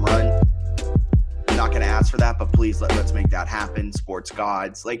leadoff home run, I'm not going to ask for that, but please let's make that happen. Sports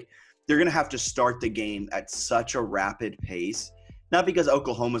gods. Like, they're going to have to start the game at such a rapid pace. Not because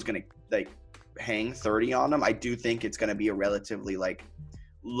Oklahoma's going to, like, hang 30 on them. I do think it's going to be a relatively, like,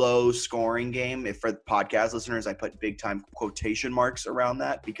 low-scoring game. If for podcast listeners, I put big-time quotation marks around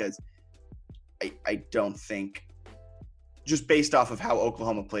that because I don't think – just based off of how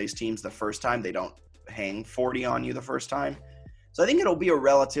Oklahoma plays teams the first time, they don't hang 40 on you the first time. So I think it'll be a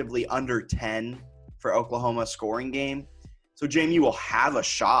relatively under 10 for Oklahoma scoring game. So JMU will have a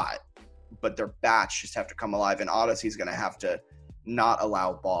shot, but their bats just have to come alive, and Odyssey's going to have to not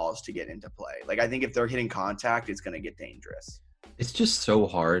allow balls to get into play. Like, I think if they're hitting contact, it's going to get dangerous. It's just so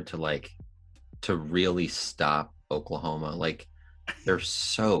hard to really stop Oklahoma. Like, they're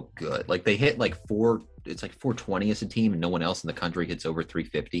so good. Like, they hit like 420 as a team, and no one else in the country hits over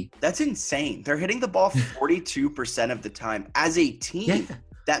 350. That's insane. They're hitting the ball 42% of the time as a team. Yeah.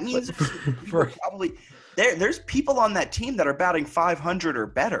 That means probably there's people on that team that are batting 500 or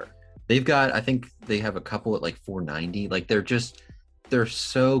better. I think they have a couple at like 490. Like, they're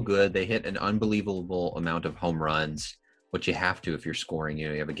so good. They hit an unbelievable amount of home runs, which you have to if you're scoring.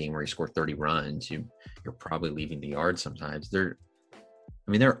 You have a game where you score 30 runs, you're probably leaving the yard sometimes. They're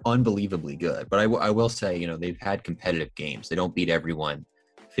unbelievably good. But I will say, they've had competitive games. They don't beat everyone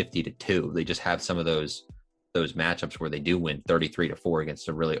 50-2. They just have some of those matchups where they do win 33-4 against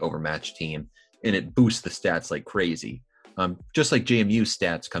a really overmatched team, and it boosts the stats like crazy. Just like JMU's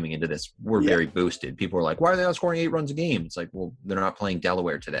stats coming into this were very boosted. People were like, why are they not scoring 8 runs a game? It's like, well, they're not playing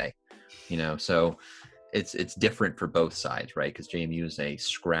Delaware today, so it's different for both sides, right? Because JMU is a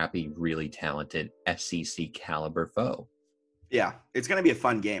scrappy, really talented SEC caliber foe. Yeah, it's going to be a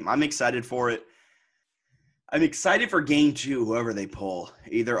fun game. I'm excited for it. I'm excited for game 2, whoever they pull,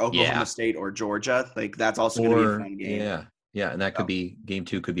 either Oklahoma State or Georgia. Like, that's also going to be a fun game. Yeah, and that could be game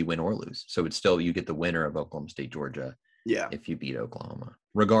 2 could be win or lose. So it's still, you get the winner of Oklahoma State, Georgia. Yeah. If you beat Oklahoma.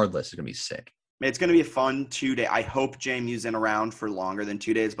 Regardless, it's going to be sick. It's going to be a fun 2-day. I hope JMU's in around for longer than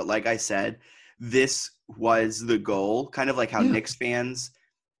 2 days. But like I said, this was the goal, kind of like how Knicks fans,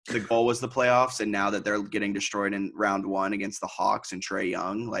 the goal was the playoffs. And now that they're getting destroyed in round 1 against the Hawks and Trae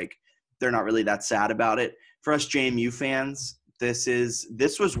Young, like, they're not really that sad about it. For us JMU fans, this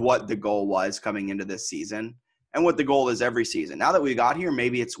was what the goal was coming into this season and what the goal is every season. Now that we got here,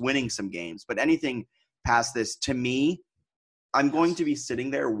 maybe it's winning some games. But anything past this, to me, I'm going to be sitting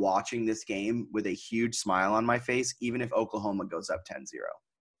there watching this game with a huge smile on my face, even if Oklahoma goes up 10-0.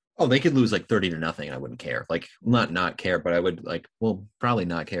 Oh, they could lose like 30-0. I wouldn't care. Like, not care, but I would probably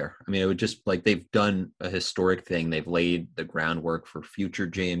not care. I mean, it would just like, they've done a historic thing. They've laid the groundwork for future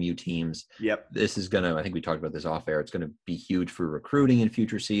JMU teams. Yep. This is going to, I think we talked about this off air. It's going to be huge for recruiting in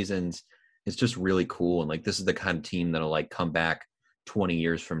future seasons. It's just really cool. And like, this is the kind of team that'll like come back 20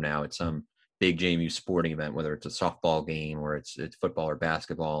 years from now at some big JMU sporting event, whether it's a softball game or it's football or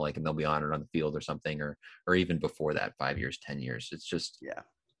basketball, like, and they'll be honored on the field or something, or even before that, 5 years, 10 years. It's just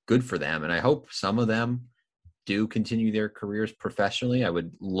good for them. And I hope some of them do continue their careers professionally. I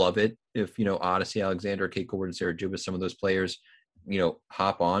would love it if, Odyssey Alexander, Kate Gordon, Sarah Jubas, some of those players,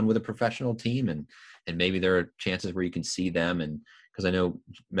 hop on with a professional team, and maybe there are chances where you can see them. And because I know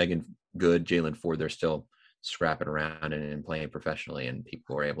Megan Good, Jalen Ford, they're still scrapping around and playing professionally, and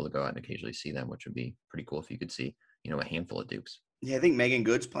people are able to go out and occasionally see them, which would be pretty cool if you could see, a handful of Dukes. Yeah, I think Megan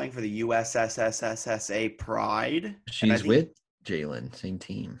Good's playing for the USSSSA Pride. She's with Jalen, same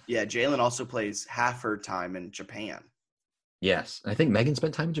team. Yeah, Jalen also plays half her time in Japan. Yes, I think Megan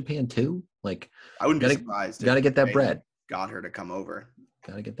spent time in Japan too. Like, I wouldn't be surprised. Got to get that bread. Got her to come over.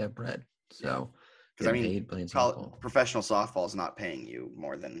 Got to get that bread. So, because I mean, professional softball is not paying you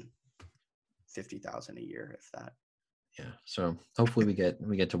more than $50,000 a year, if that. Yeah. So hopefully we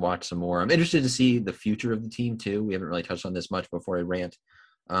get to watch some more. I'm interested to see the future of the team too. We haven't really touched on this much before I rant.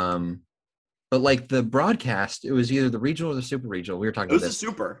 But like the broadcast, it was either the regional or the super regional. We were talking about this. It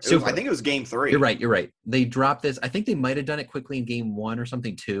was super. I think it was game 3. You're right. They dropped this. I think they might have done it quickly in game 1 or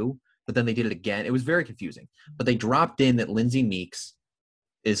something too, but then they did it again. It was very confusing. But they dropped in that Lindsay Meeks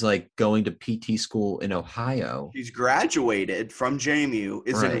is like going to PT school in Ohio. She's graduated from JMU,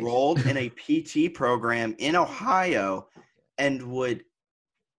 is enrolled in a PT program in Ohio, and would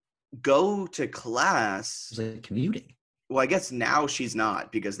go to class. It's like commuting. Well, I guess now she's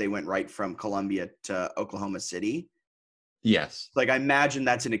not, because they went right from Columbia to Oklahoma City. Yes. Like, I imagine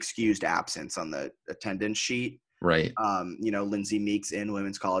that's an excused absence on the attendance sheet. Right. Lindsay Meeks in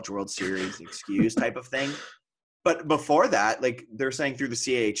Women's College World Series excuse type of thing. But before that, like, they're saying through the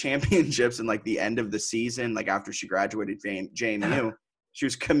CAA championships and like the end of the season, like after she graduated JMU, she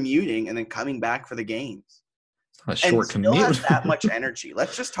was commuting and then coming back for the games. A short commute. Still has that much energy.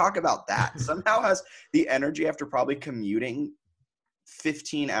 Let's just talk about that. Somehow has the energy after probably commuting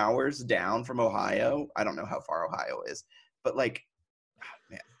 15 hours down from Ohio. I don't know how far Ohio is, but like,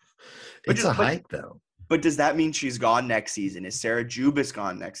 man. It's a hike though. But does that mean she's gone next season? Is Sarah Jubas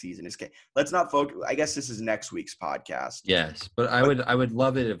gone next season? Let's not focus. I guess this is next week's podcast. Yes, but I would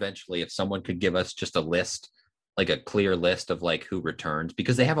love it eventually if someone could give us just a list, like a clear list of like who returns,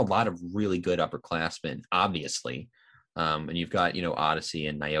 because they have a lot of really good upperclassmen, obviously. And you've got, Odyssey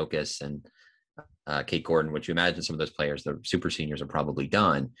and Nyokas and Kate Gordon, which you imagine some of those players, the super seniors, are probably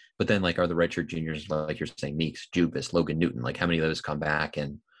done. But then like, are the redshirt juniors, like you're saying, Meeks, Jubas, Logan Newton, like how many of those come back?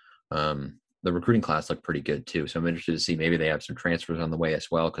 And the recruiting class looked pretty good too. So I'm interested to see, maybe they have some transfers on the way as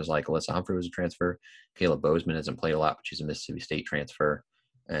well. Cause like Alyssa Humphrey was a transfer. Kayla Bozeman hasn't played a lot, but she's a Mississippi State transfer.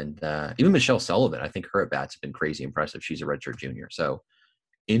 And even Michelle Sullivan, I think her at-bats have been crazy impressive. She's a redshirt junior. So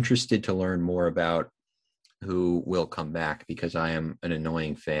interested to learn more about who will come back, because I am an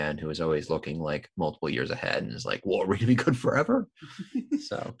annoying fan who is always looking like multiple years ahead and is like, well, are we going to be good forever?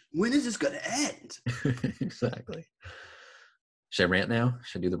 So when is this going to end? Exactly. Should I rant now?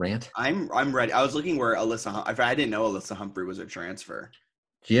 Should I do the rant? I'm ready. I was looking where I didn't know Alyssa Humphrey was a transfer.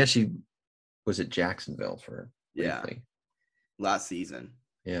 Yeah, she was at Jacksonville for briefly. Last season.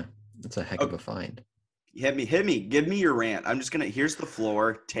 Yeah, that's a heck of a find. Hit me. Give me your rant. Here's the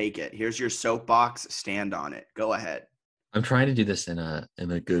floor. Take it. Here's your soapbox. Stand on it. Go ahead. I'm trying to do this in a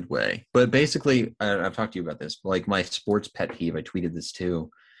good way, but basically, I've talked to you about this. Like my sports pet peeve, I tweeted this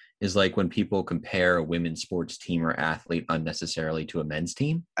too, is like when people compare a women's sports team or athlete unnecessarily to a men's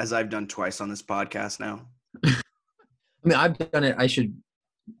team. As I've done twice on this podcast now. I mean, I've done it. I should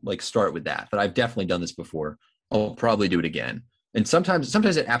like start with that, but I've definitely done this before. I'll probably do it again. And sometimes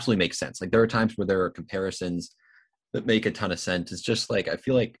it absolutely makes sense. Like there are times where there are comparisons that make a ton of sense. It's just like, I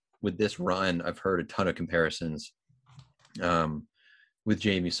feel like with this run, I've heard a ton of comparisons with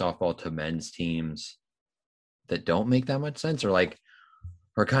JMU softball to men's teams that don't make that much sense or like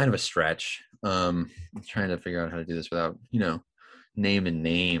are kind of a stretch. I'm trying to figure out how to do this without, naming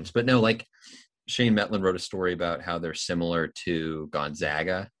names, but no, like Shane Metlin wrote a story about how they're similar to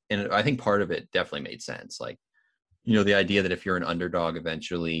Gonzaga. And I think part of it definitely made sense. Like, the idea that if you're an underdog,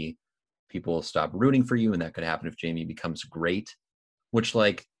 eventually people will stop rooting for you. And that could happen if JMU becomes great, which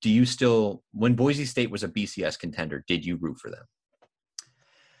like, do you still, when Boise State was a BCS contender, did you root for them?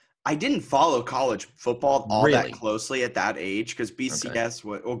 I didn't follow college football all Really? that closely at that age because BCS,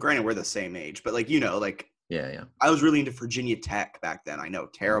 well, granted, we're the same age, but like, Yeah. I was really into Virginia Tech back then. I know,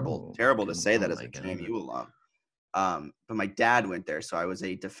 terrible to say that as a like JMU alum. But my dad went there, so I was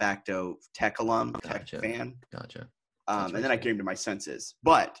a de facto Tech alum, Tech fan. Gotcha. And then I came to my senses.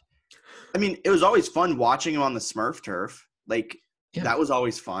 But, I mean, it was always fun watching him on the Smurf turf. Like, that was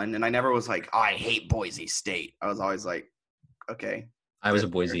always fun. And I never was like, oh, I hate Boise State. I was always like, okay. I was a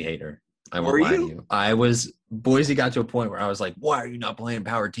Boise hater. I won't lie to you. Boise got to a point where I was like, why are you not playing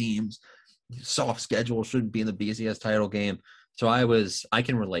power teams? Soft schedule shouldn't be in the BCS title game. So I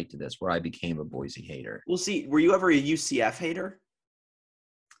can relate to this where I became a Boise hater. Well, see, were you ever a UCF hater?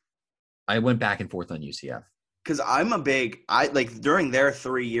 I went back and forth on UCF. Because during their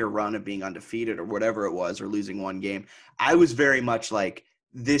 3-year run of being undefeated or whatever it was, or losing one game, I was very much like,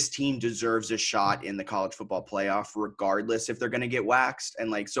 this team deserves a shot in the college football playoff, regardless if they're going to get waxed. And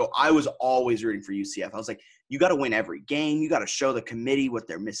like, so I was always rooting for UCF. I was like, you got to win every game. You got to show the committee what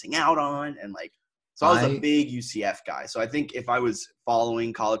they're missing out on. And like, so I was a big UCF guy. So I think if I was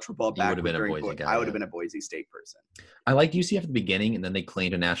following college football back, I would have been a Boise State person. I liked UCF at the beginning, and then they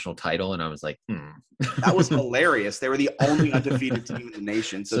claimed a national title, and I was like, That was hilarious. They were the only undefeated team in the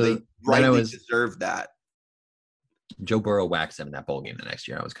nation, so they rightly deserved that. Joe Burrow waxed them in that bowl game the next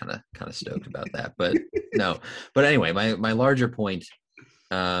year. I was kind of stoked about that, but no. But anyway, my larger point,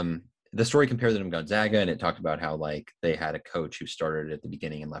 the story compared them to Gonzaga, and it talked about how like they had a coach who started at the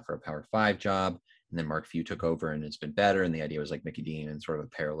beginning and left for a Power 5 job, and then Mark Few took over and it's been better. And the idea was like Mickey Dean and sort of a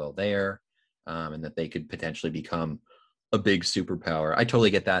parallel there, and that they could potentially become a big superpower. I totally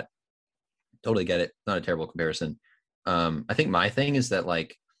get that. Totally get it. Not a terrible comparison. I think my thing is that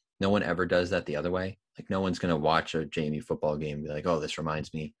like no one ever does that the other way. Like no one's going to watch a JMU football game and be like, oh, this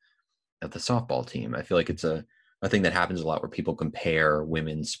reminds me of the softball team. I feel like it's a thing that happens a lot where people compare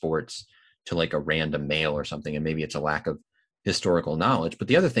women's sports to like a random male or something. And maybe it's a lack of historical knowledge. But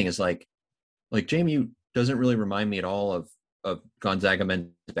the other thing is like JMU doesn't really remind me at all of Gonzaga men's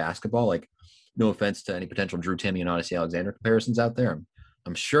basketball. Like no offense to any potential Drew Timme and Odyssey Alexander comparisons out there.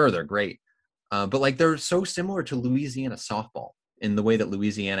 I'm sure they're great. But like they're so similar to Louisiana softball in the way that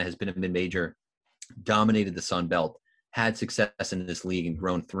Louisiana has been a mid-major, dominated the Sun Belt, had success in this league and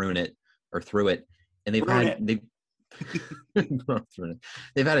grown through it. And they've had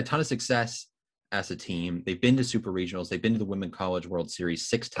a ton of success as a team. They've been to super regionals. They've been to the Women's College World Series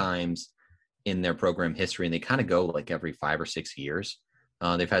 6 times in their program history. And they kind of go like every 5 or 6 years.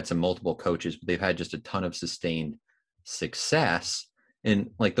 They've had some multiple coaches, but they've had just a ton of sustained success.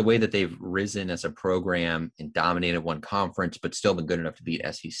 And like the way that they've risen as a program and dominated one conference, but still been good enough to beat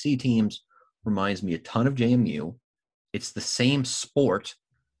SEC teams reminds me a ton of JMU. It's the same sport,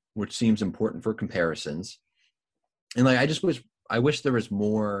 which seems important for comparisons. And like, I wish there was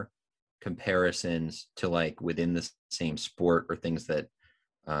more comparisons to like within the same sport or things that,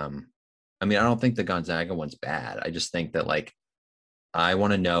 I don't think the Gonzaga one's bad. I just think that like, I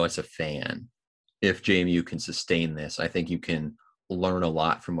want to know as a fan, if JMU can sustain this. I think you can learn a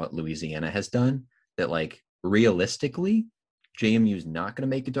lot from what Louisiana has done, that like realistically, JMU is not going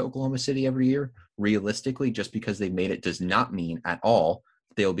to make it to Oklahoma City every year. Realistically, just because they made it does not mean at all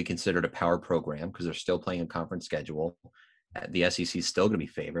they'll be considered a power program because they're still playing a conference schedule. The SEC is still going to be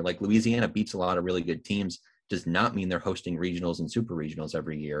favored. Like Louisiana beats a lot of really good teams, does not mean they're hosting regionals and super regionals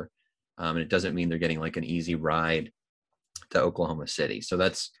every year. And it doesn't mean they're getting like an easy ride to Oklahoma City. So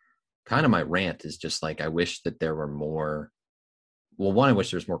that's kind of my rant, is just like, I wish that there were more. Well, one, I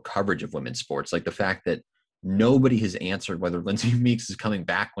wish there's more coverage of women's sports. Like the fact that nobody has answered whether Lindsay Meeks is coming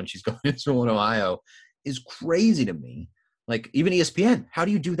back when she's going to Ohio is crazy to me. Like even ESPN, how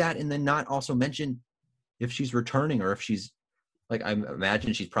do you do that and then not also mention if she's returning or if she's like, I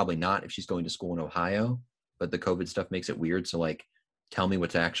imagine she's probably not if she's going to school in Ohio, but the COVID stuff makes it weird. So like, tell me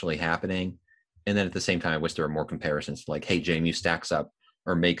what's actually happening. And then at the same time, I wish there were more comparisons like, hey, JMU stacks up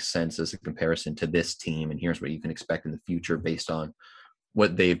or makes sense as a comparison to this team. And here's what you can expect in the future based on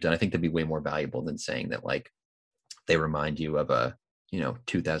what they've done. I think that'd be way more valuable than saying that like they remind you of a,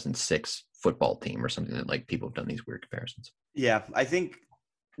 2006 football team or something that like people have done these weird comparisons. Yeah, I think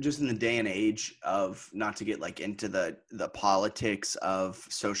just in the day and age of, not to get like into the politics of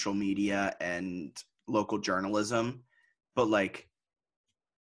social media and local journalism, but like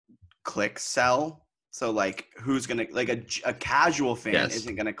clicks sell. So like who's going to, like a casual fan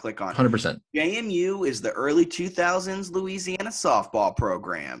isn't going to click on 100%. JMU is the early 2000s Louisiana softball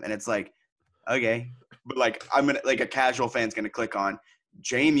program. And it's like, okay, but like I'm going to, like a casual fan's going to click on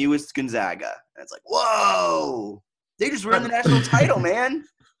JMU is Gonzaga. And it's like, whoa, they just won the national title, man.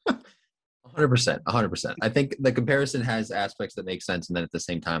 100%. I think the comparison has aspects that make sense. And then at the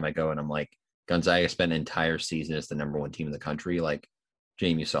same time, I go and I'm like, Gonzaga spent an entire season as the number one team in the country. Like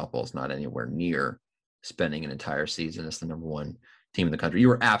JMU softball is not anywhere near spending an entire season as the number one team in the country. You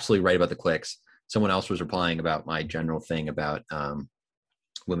were absolutely right about the clicks. Someone else was replying about my general thing about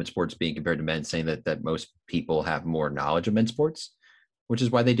women's sports being compared to men, saying that most people have more knowledge of men's sports, which is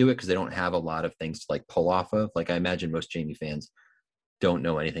why they do it, because they don't have a lot of things to like pull off of. Like I imagine most JMU fans don't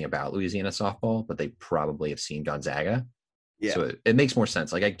know anything about Louisiana softball, but they probably have seen Gonzaga. Yeah. So it makes more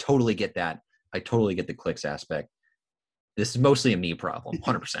sense. Like I totally get that. I totally get the clicks aspect. This is mostly a me problem,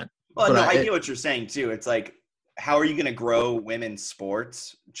 100%. Well, no, I get what you're saying too. It's like, how are you going to grow women's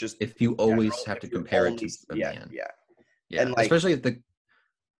sports? Just if you always have to compare it to the man. Yeah. And like, especially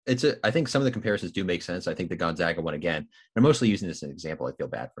if I think some of the comparisons do make sense. I think the Gonzaga one again, I'm mostly using this as an example. I feel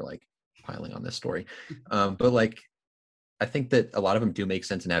bad for like piling on this story. But like, I think that a lot of them do make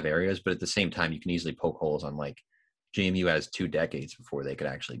sense and have areas, but at the same time, you can easily poke holes on like JMU has 2 decades before they could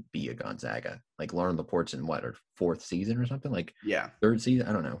actually be a Gonzaga. Like Lauren Laporte's in what, her 4th season or something? Like 3rd season?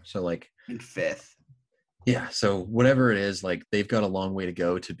 I don't know. So like in 5th. Yeah. So whatever it is, like they've got a long way to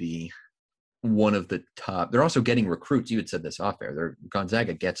go to be one of the top. They're also getting recruits. You had said this off air.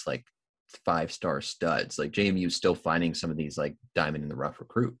 Gonzaga gets like 5-star studs. Like JMU's still finding some of these like diamond in the rough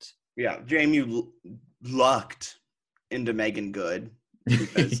recruits. Yeah. JMU lucked into Megan Good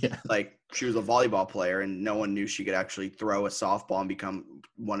because like she was a volleyball player and no one knew she could actually throw a softball and become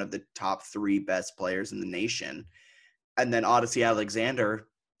one of the top 3 best players in the nation. And then Odyssey Alexander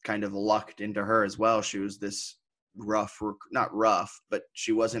kind of lucked into her as well. She was this not rough, but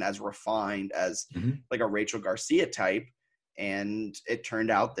she wasn't as refined as like a Rachel Garcia type. And it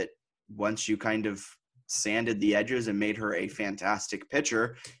turned out that once you kind of sanded the edges and made her a fantastic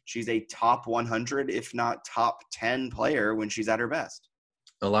pitcher, she's a top 100, if not top 10 player when she's at her best.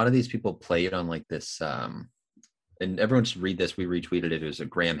 A lot of these people played on like this, and everyone should read this. We retweeted it. It was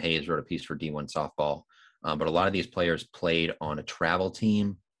Graham Hayes wrote a piece for D1 softball. But a lot of these players played on a travel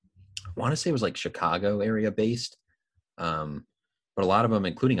team. I want to say it was like Chicago area based. But a lot of them,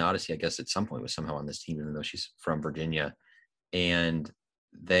 including Odyssey, I guess at some point was somehow on this team, even though she's from Virginia. And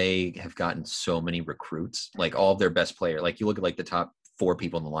they have gotten so many recruits, like all of their best players. Like you look at like the top 4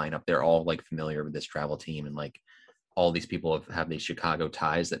 people in the lineup, they're all like familiar with this travel team. And like all these people have these Chicago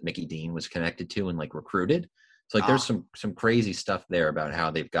ties that Mickey Dean was connected to and like recruited. So like there's some crazy stuff there about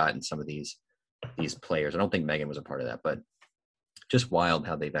how they've gotten some of these players. I don't think Megan was a part of that, but just wild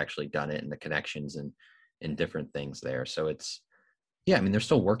how they've actually done it and the connections and different things there. So it's, yeah, I mean, they're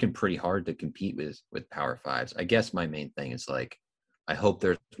still working pretty hard to compete with Power Fives. I guess my main thing is like, I hope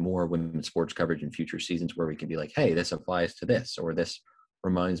there's more women's sports coverage in future seasons where we can be like, hey, this applies to this, or this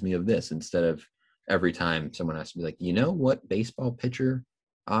reminds me of this, instead of every time someone has to be like, you know what baseball pitcher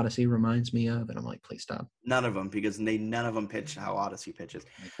Odyssey reminds me of? And I'm like, please stop. None of them, because none of them pitch how Odyssey pitches.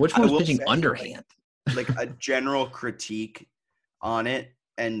 Which one was pitching underhand? Like a general critique on it,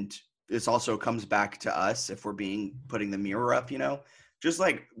 and this also comes back to us if we're putting the mirror up, just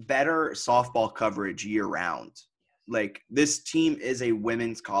like better softball coverage year round. Like this team is a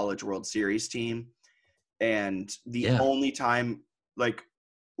women's college World Series team. And the only time, like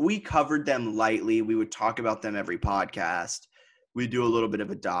we covered them lightly, we would talk about them every podcast. We do a little bit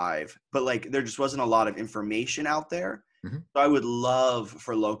of a dive, but like there just wasn't a lot of information out there. So I would love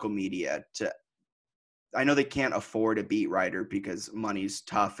for local media I know they can't afford a beat writer because money's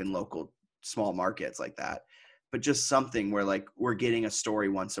tough in local small markets like that, but just something where like we're getting a story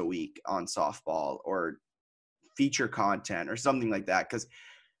once a week on softball or feature content or something like that. Cause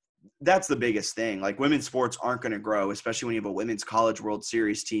that's the biggest thing. Like women's sports aren't going to grow, especially when you have a women's college World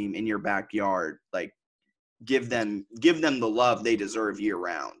Series team in your backyard. Like give them the love they deserve year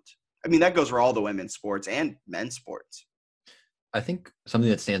round. I mean, that goes for all the women's sports and men's sports. I think something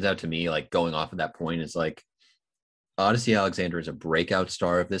that stands out to me, like going off of that point, is like Odyssey Alexander is a breakout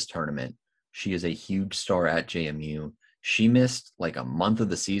star of this tournament. She is a huge star at JMU. She missed like a month of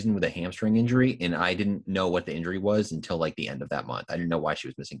the season with a hamstring injury, and I didn't know what the injury was until like the end of that month. I didn't know why she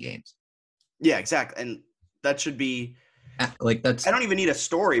was missing games. Yeah, exactly. And that should be like that's. I don't even need a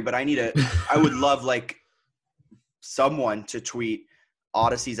story, but I would love like someone to tweet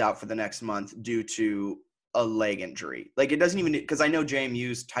Odyssey's out for the next month due to a leg injury. Like it doesn't even, because I know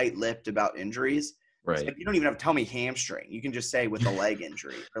JMU's tight-lipped about injuries. Right. So you don't even have to tell me hamstring. You can just say with a leg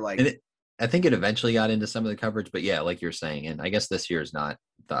injury or like. I think it eventually got into some of the coverage, but yeah, like you're saying, and I guess this year is not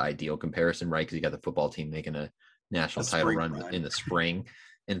the ideal comparison, right? Because you got the football team making a national title run in the spring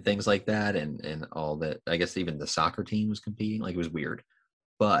and things like that, and all that. I guess even the soccer team was competing. Like it was weird.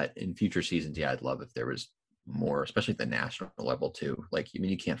 But in future seasons, yeah, I'd love if there was more, especially at the national level too. Like, I mean,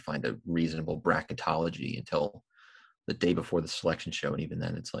 you can't find a reasonable bracketology until the day before the selection show, and even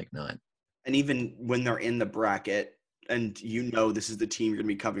then, it's like not. And even when they're in the bracket, and this is the team you're going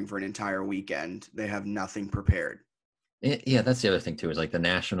to be covering for an entire weekend, they have nothing prepared. Yeah, that's the other thing too, is like the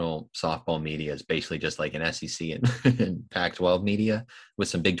national softball media is basically just like an SEC and Pac-12 media with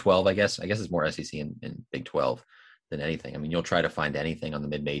some Big 12, I guess. I guess it's more SEC and Big 12 than anything. I mean, you'll try to find anything on the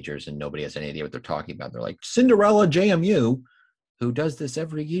mid-majors and nobody has any idea what they're talking about. They're like, Cinderella JMU, who does this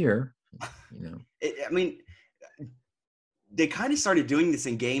every year, I mean, they kind of started doing this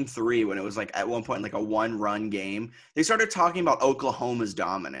in game 3 when it was like at one point like a 1-run game. They started talking about Oklahoma's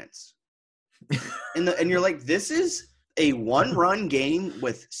dominance. and you're like, this is a 1-run game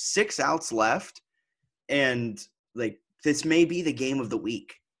with 6 outs left, and like this may be the game of the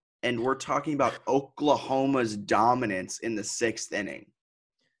week, and we're talking about Oklahoma's dominance in the 6th inning.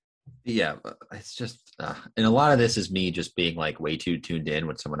 Yeah, it's just and a lot of this is me just being like way too tuned in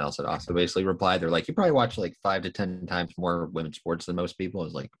when someone else had also basically replied. They're like, you probably watch like 5 to 10 times more women's sports than most people. I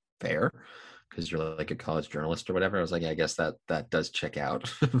was like, fair, because you're like a college journalist or whatever. I was like, yeah, I guess that does check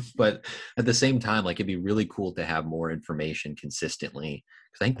out. But at the same time, like it'd be really cool to have more information consistently,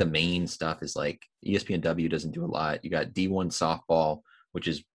 because I think the main stuff is like ESPNW doesn't do a lot. You got D1 softball, which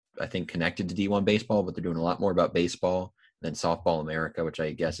is I think connected to D1 baseball, but they're doing a lot more about baseball. Then Softball America, which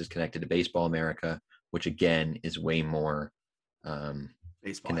I guess is connected to Baseball America, which again is way more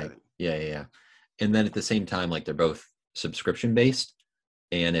baseball. Yeah. And then at the same time, like they're both subscription based.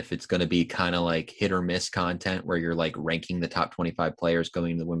 And if it's going to be kind of like hit or miss content where you're like ranking the top 25 players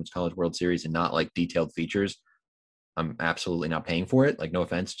going to the Women's College World Series and not like detailed features, I'm absolutely not paying for it. Like, no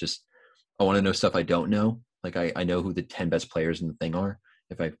offense, just I want to know stuff I don't know. Like I know who the 10 best players in the thing are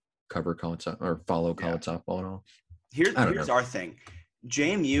if I cover college or follow college softball and all. Here's our thing.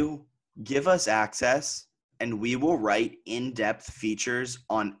 JMU, give us access and we will write in-depth features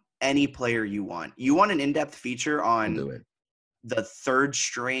on any player you want. You want an in-depth feature on the 3rd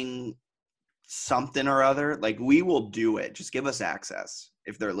string something or other? Like, we will do it. Just give us access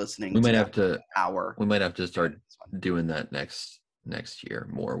if they're listening. We might have to start doing that next year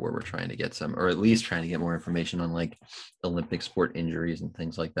more, where we're trying to get some, or at least trying to get more information on like Olympic sport injuries and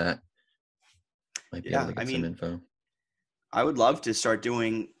things like that. Might be able to get some info. I would love to start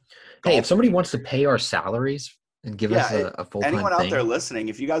doing. Hey, if somebody wants to pay our salaries and give us a full-time anyone out there listening,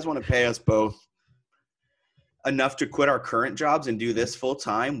 if you guys want to pay us both enough to quit our current jobs and do this full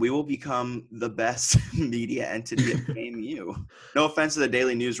time, we will become the best media entity at KMU. No offense to the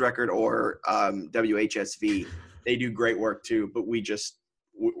Daily News Record or WHSV. They do great work too, but we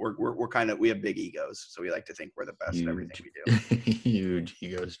have big egos, so we like to think we're the best at everything we do. Huge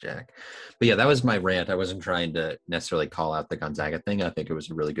egos, Jack. But yeah, that was my rant. I wasn't trying to necessarily call out the Gonzaga thing. I think it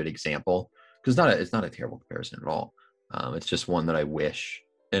was a really good example, because it's not a terrible comparison at all. It's just one that I wish.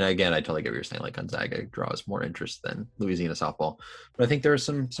 And again, I totally get what you're saying. Like, Gonzaga draws more interest than Louisiana softball, but I think there are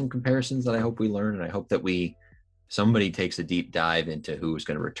some comparisons that I hope we learn, and I hope that somebody takes a deep dive into who's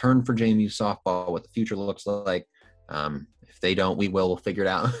going to return for JMU softball, what the future looks like. If they don't, we'll figure it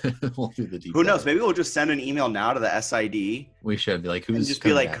out. We'll do the deep Who knows? dive. Maybe we'll just send an email now to the SID. We should be like,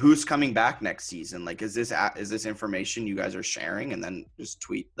 who's coming back next season? Like, is this information you guys are sharing? And then just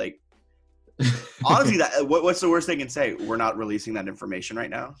tweet like. Honestly, what's the worst they can say? We're not releasing that information right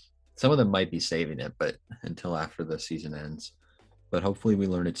now. Some of them might be saving it, but until after the season ends. But hopefully we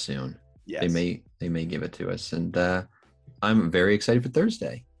learn it soon. Yes. They may give it to us, and I'm very excited for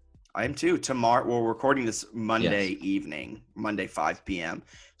Thursday. I am too. Tomorrow, we're recording this Monday evening, Monday 5 p.m.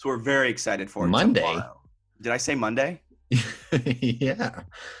 So we're very excited for Monday. Tomorrow. Did I say Monday? Yeah.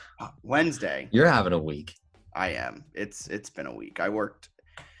 Wednesday. You're having a week. I am. It's been a week. I worked.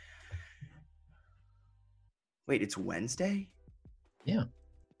 Wait, it's Wednesday? Yeah.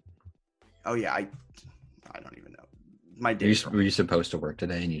 Oh yeah, I don't even know. My day. Were you supposed to work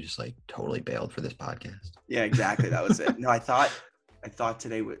today and you just like totally bailed for this podcast? Yeah, exactly. That was it. No, I thought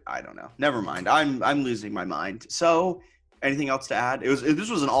today would. I don't know. Never mind. I'm losing my mind. So, anything else to add? This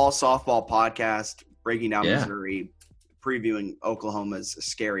was an all softball podcast breaking down Missouri, previewing Oklahoma's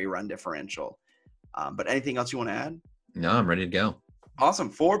scary run differential. But anything else you want to add? No, I'm ready to go. Awesome.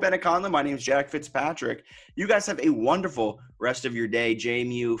 For Bennett Conlon, my name is Jack Fitzpatrick. You guys have a wonderful rest of your day.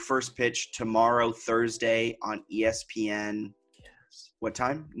 JMU first pitch tomorrow, Thursday on ESPN. Yes. What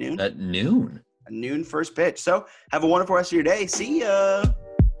time? Noon? At noon. A noon first pitch. So have a wonderful rest of your day. See ya.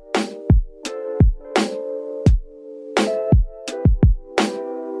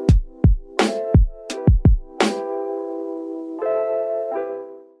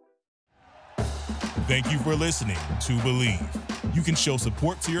 Thank you for listening to Believe. You can show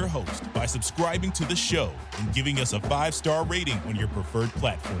support to your host by subscribing to the show and giving us a 5-star rating on your preferred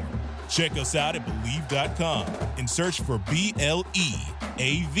platform. Check us out at Believe.com and search for BLEAV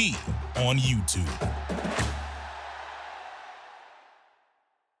on YouTube.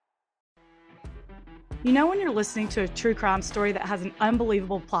 You know when you're listening to a true crime story that has an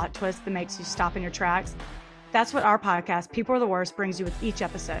unbelievable plot twist that makes you stop in your tracks? That's what our podcast, People Are the Worst, brings you with each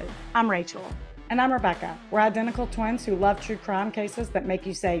episode. I'm Rachel. And I'm Rebecca. We're identical twins who love true crime cases that make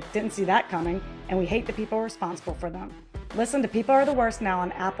you say, didn't see that coming, and we hate the people responsible for them. Listen to People Are the Worst now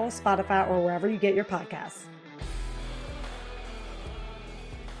on Apple, Spotify, or wherever you get your podcasts.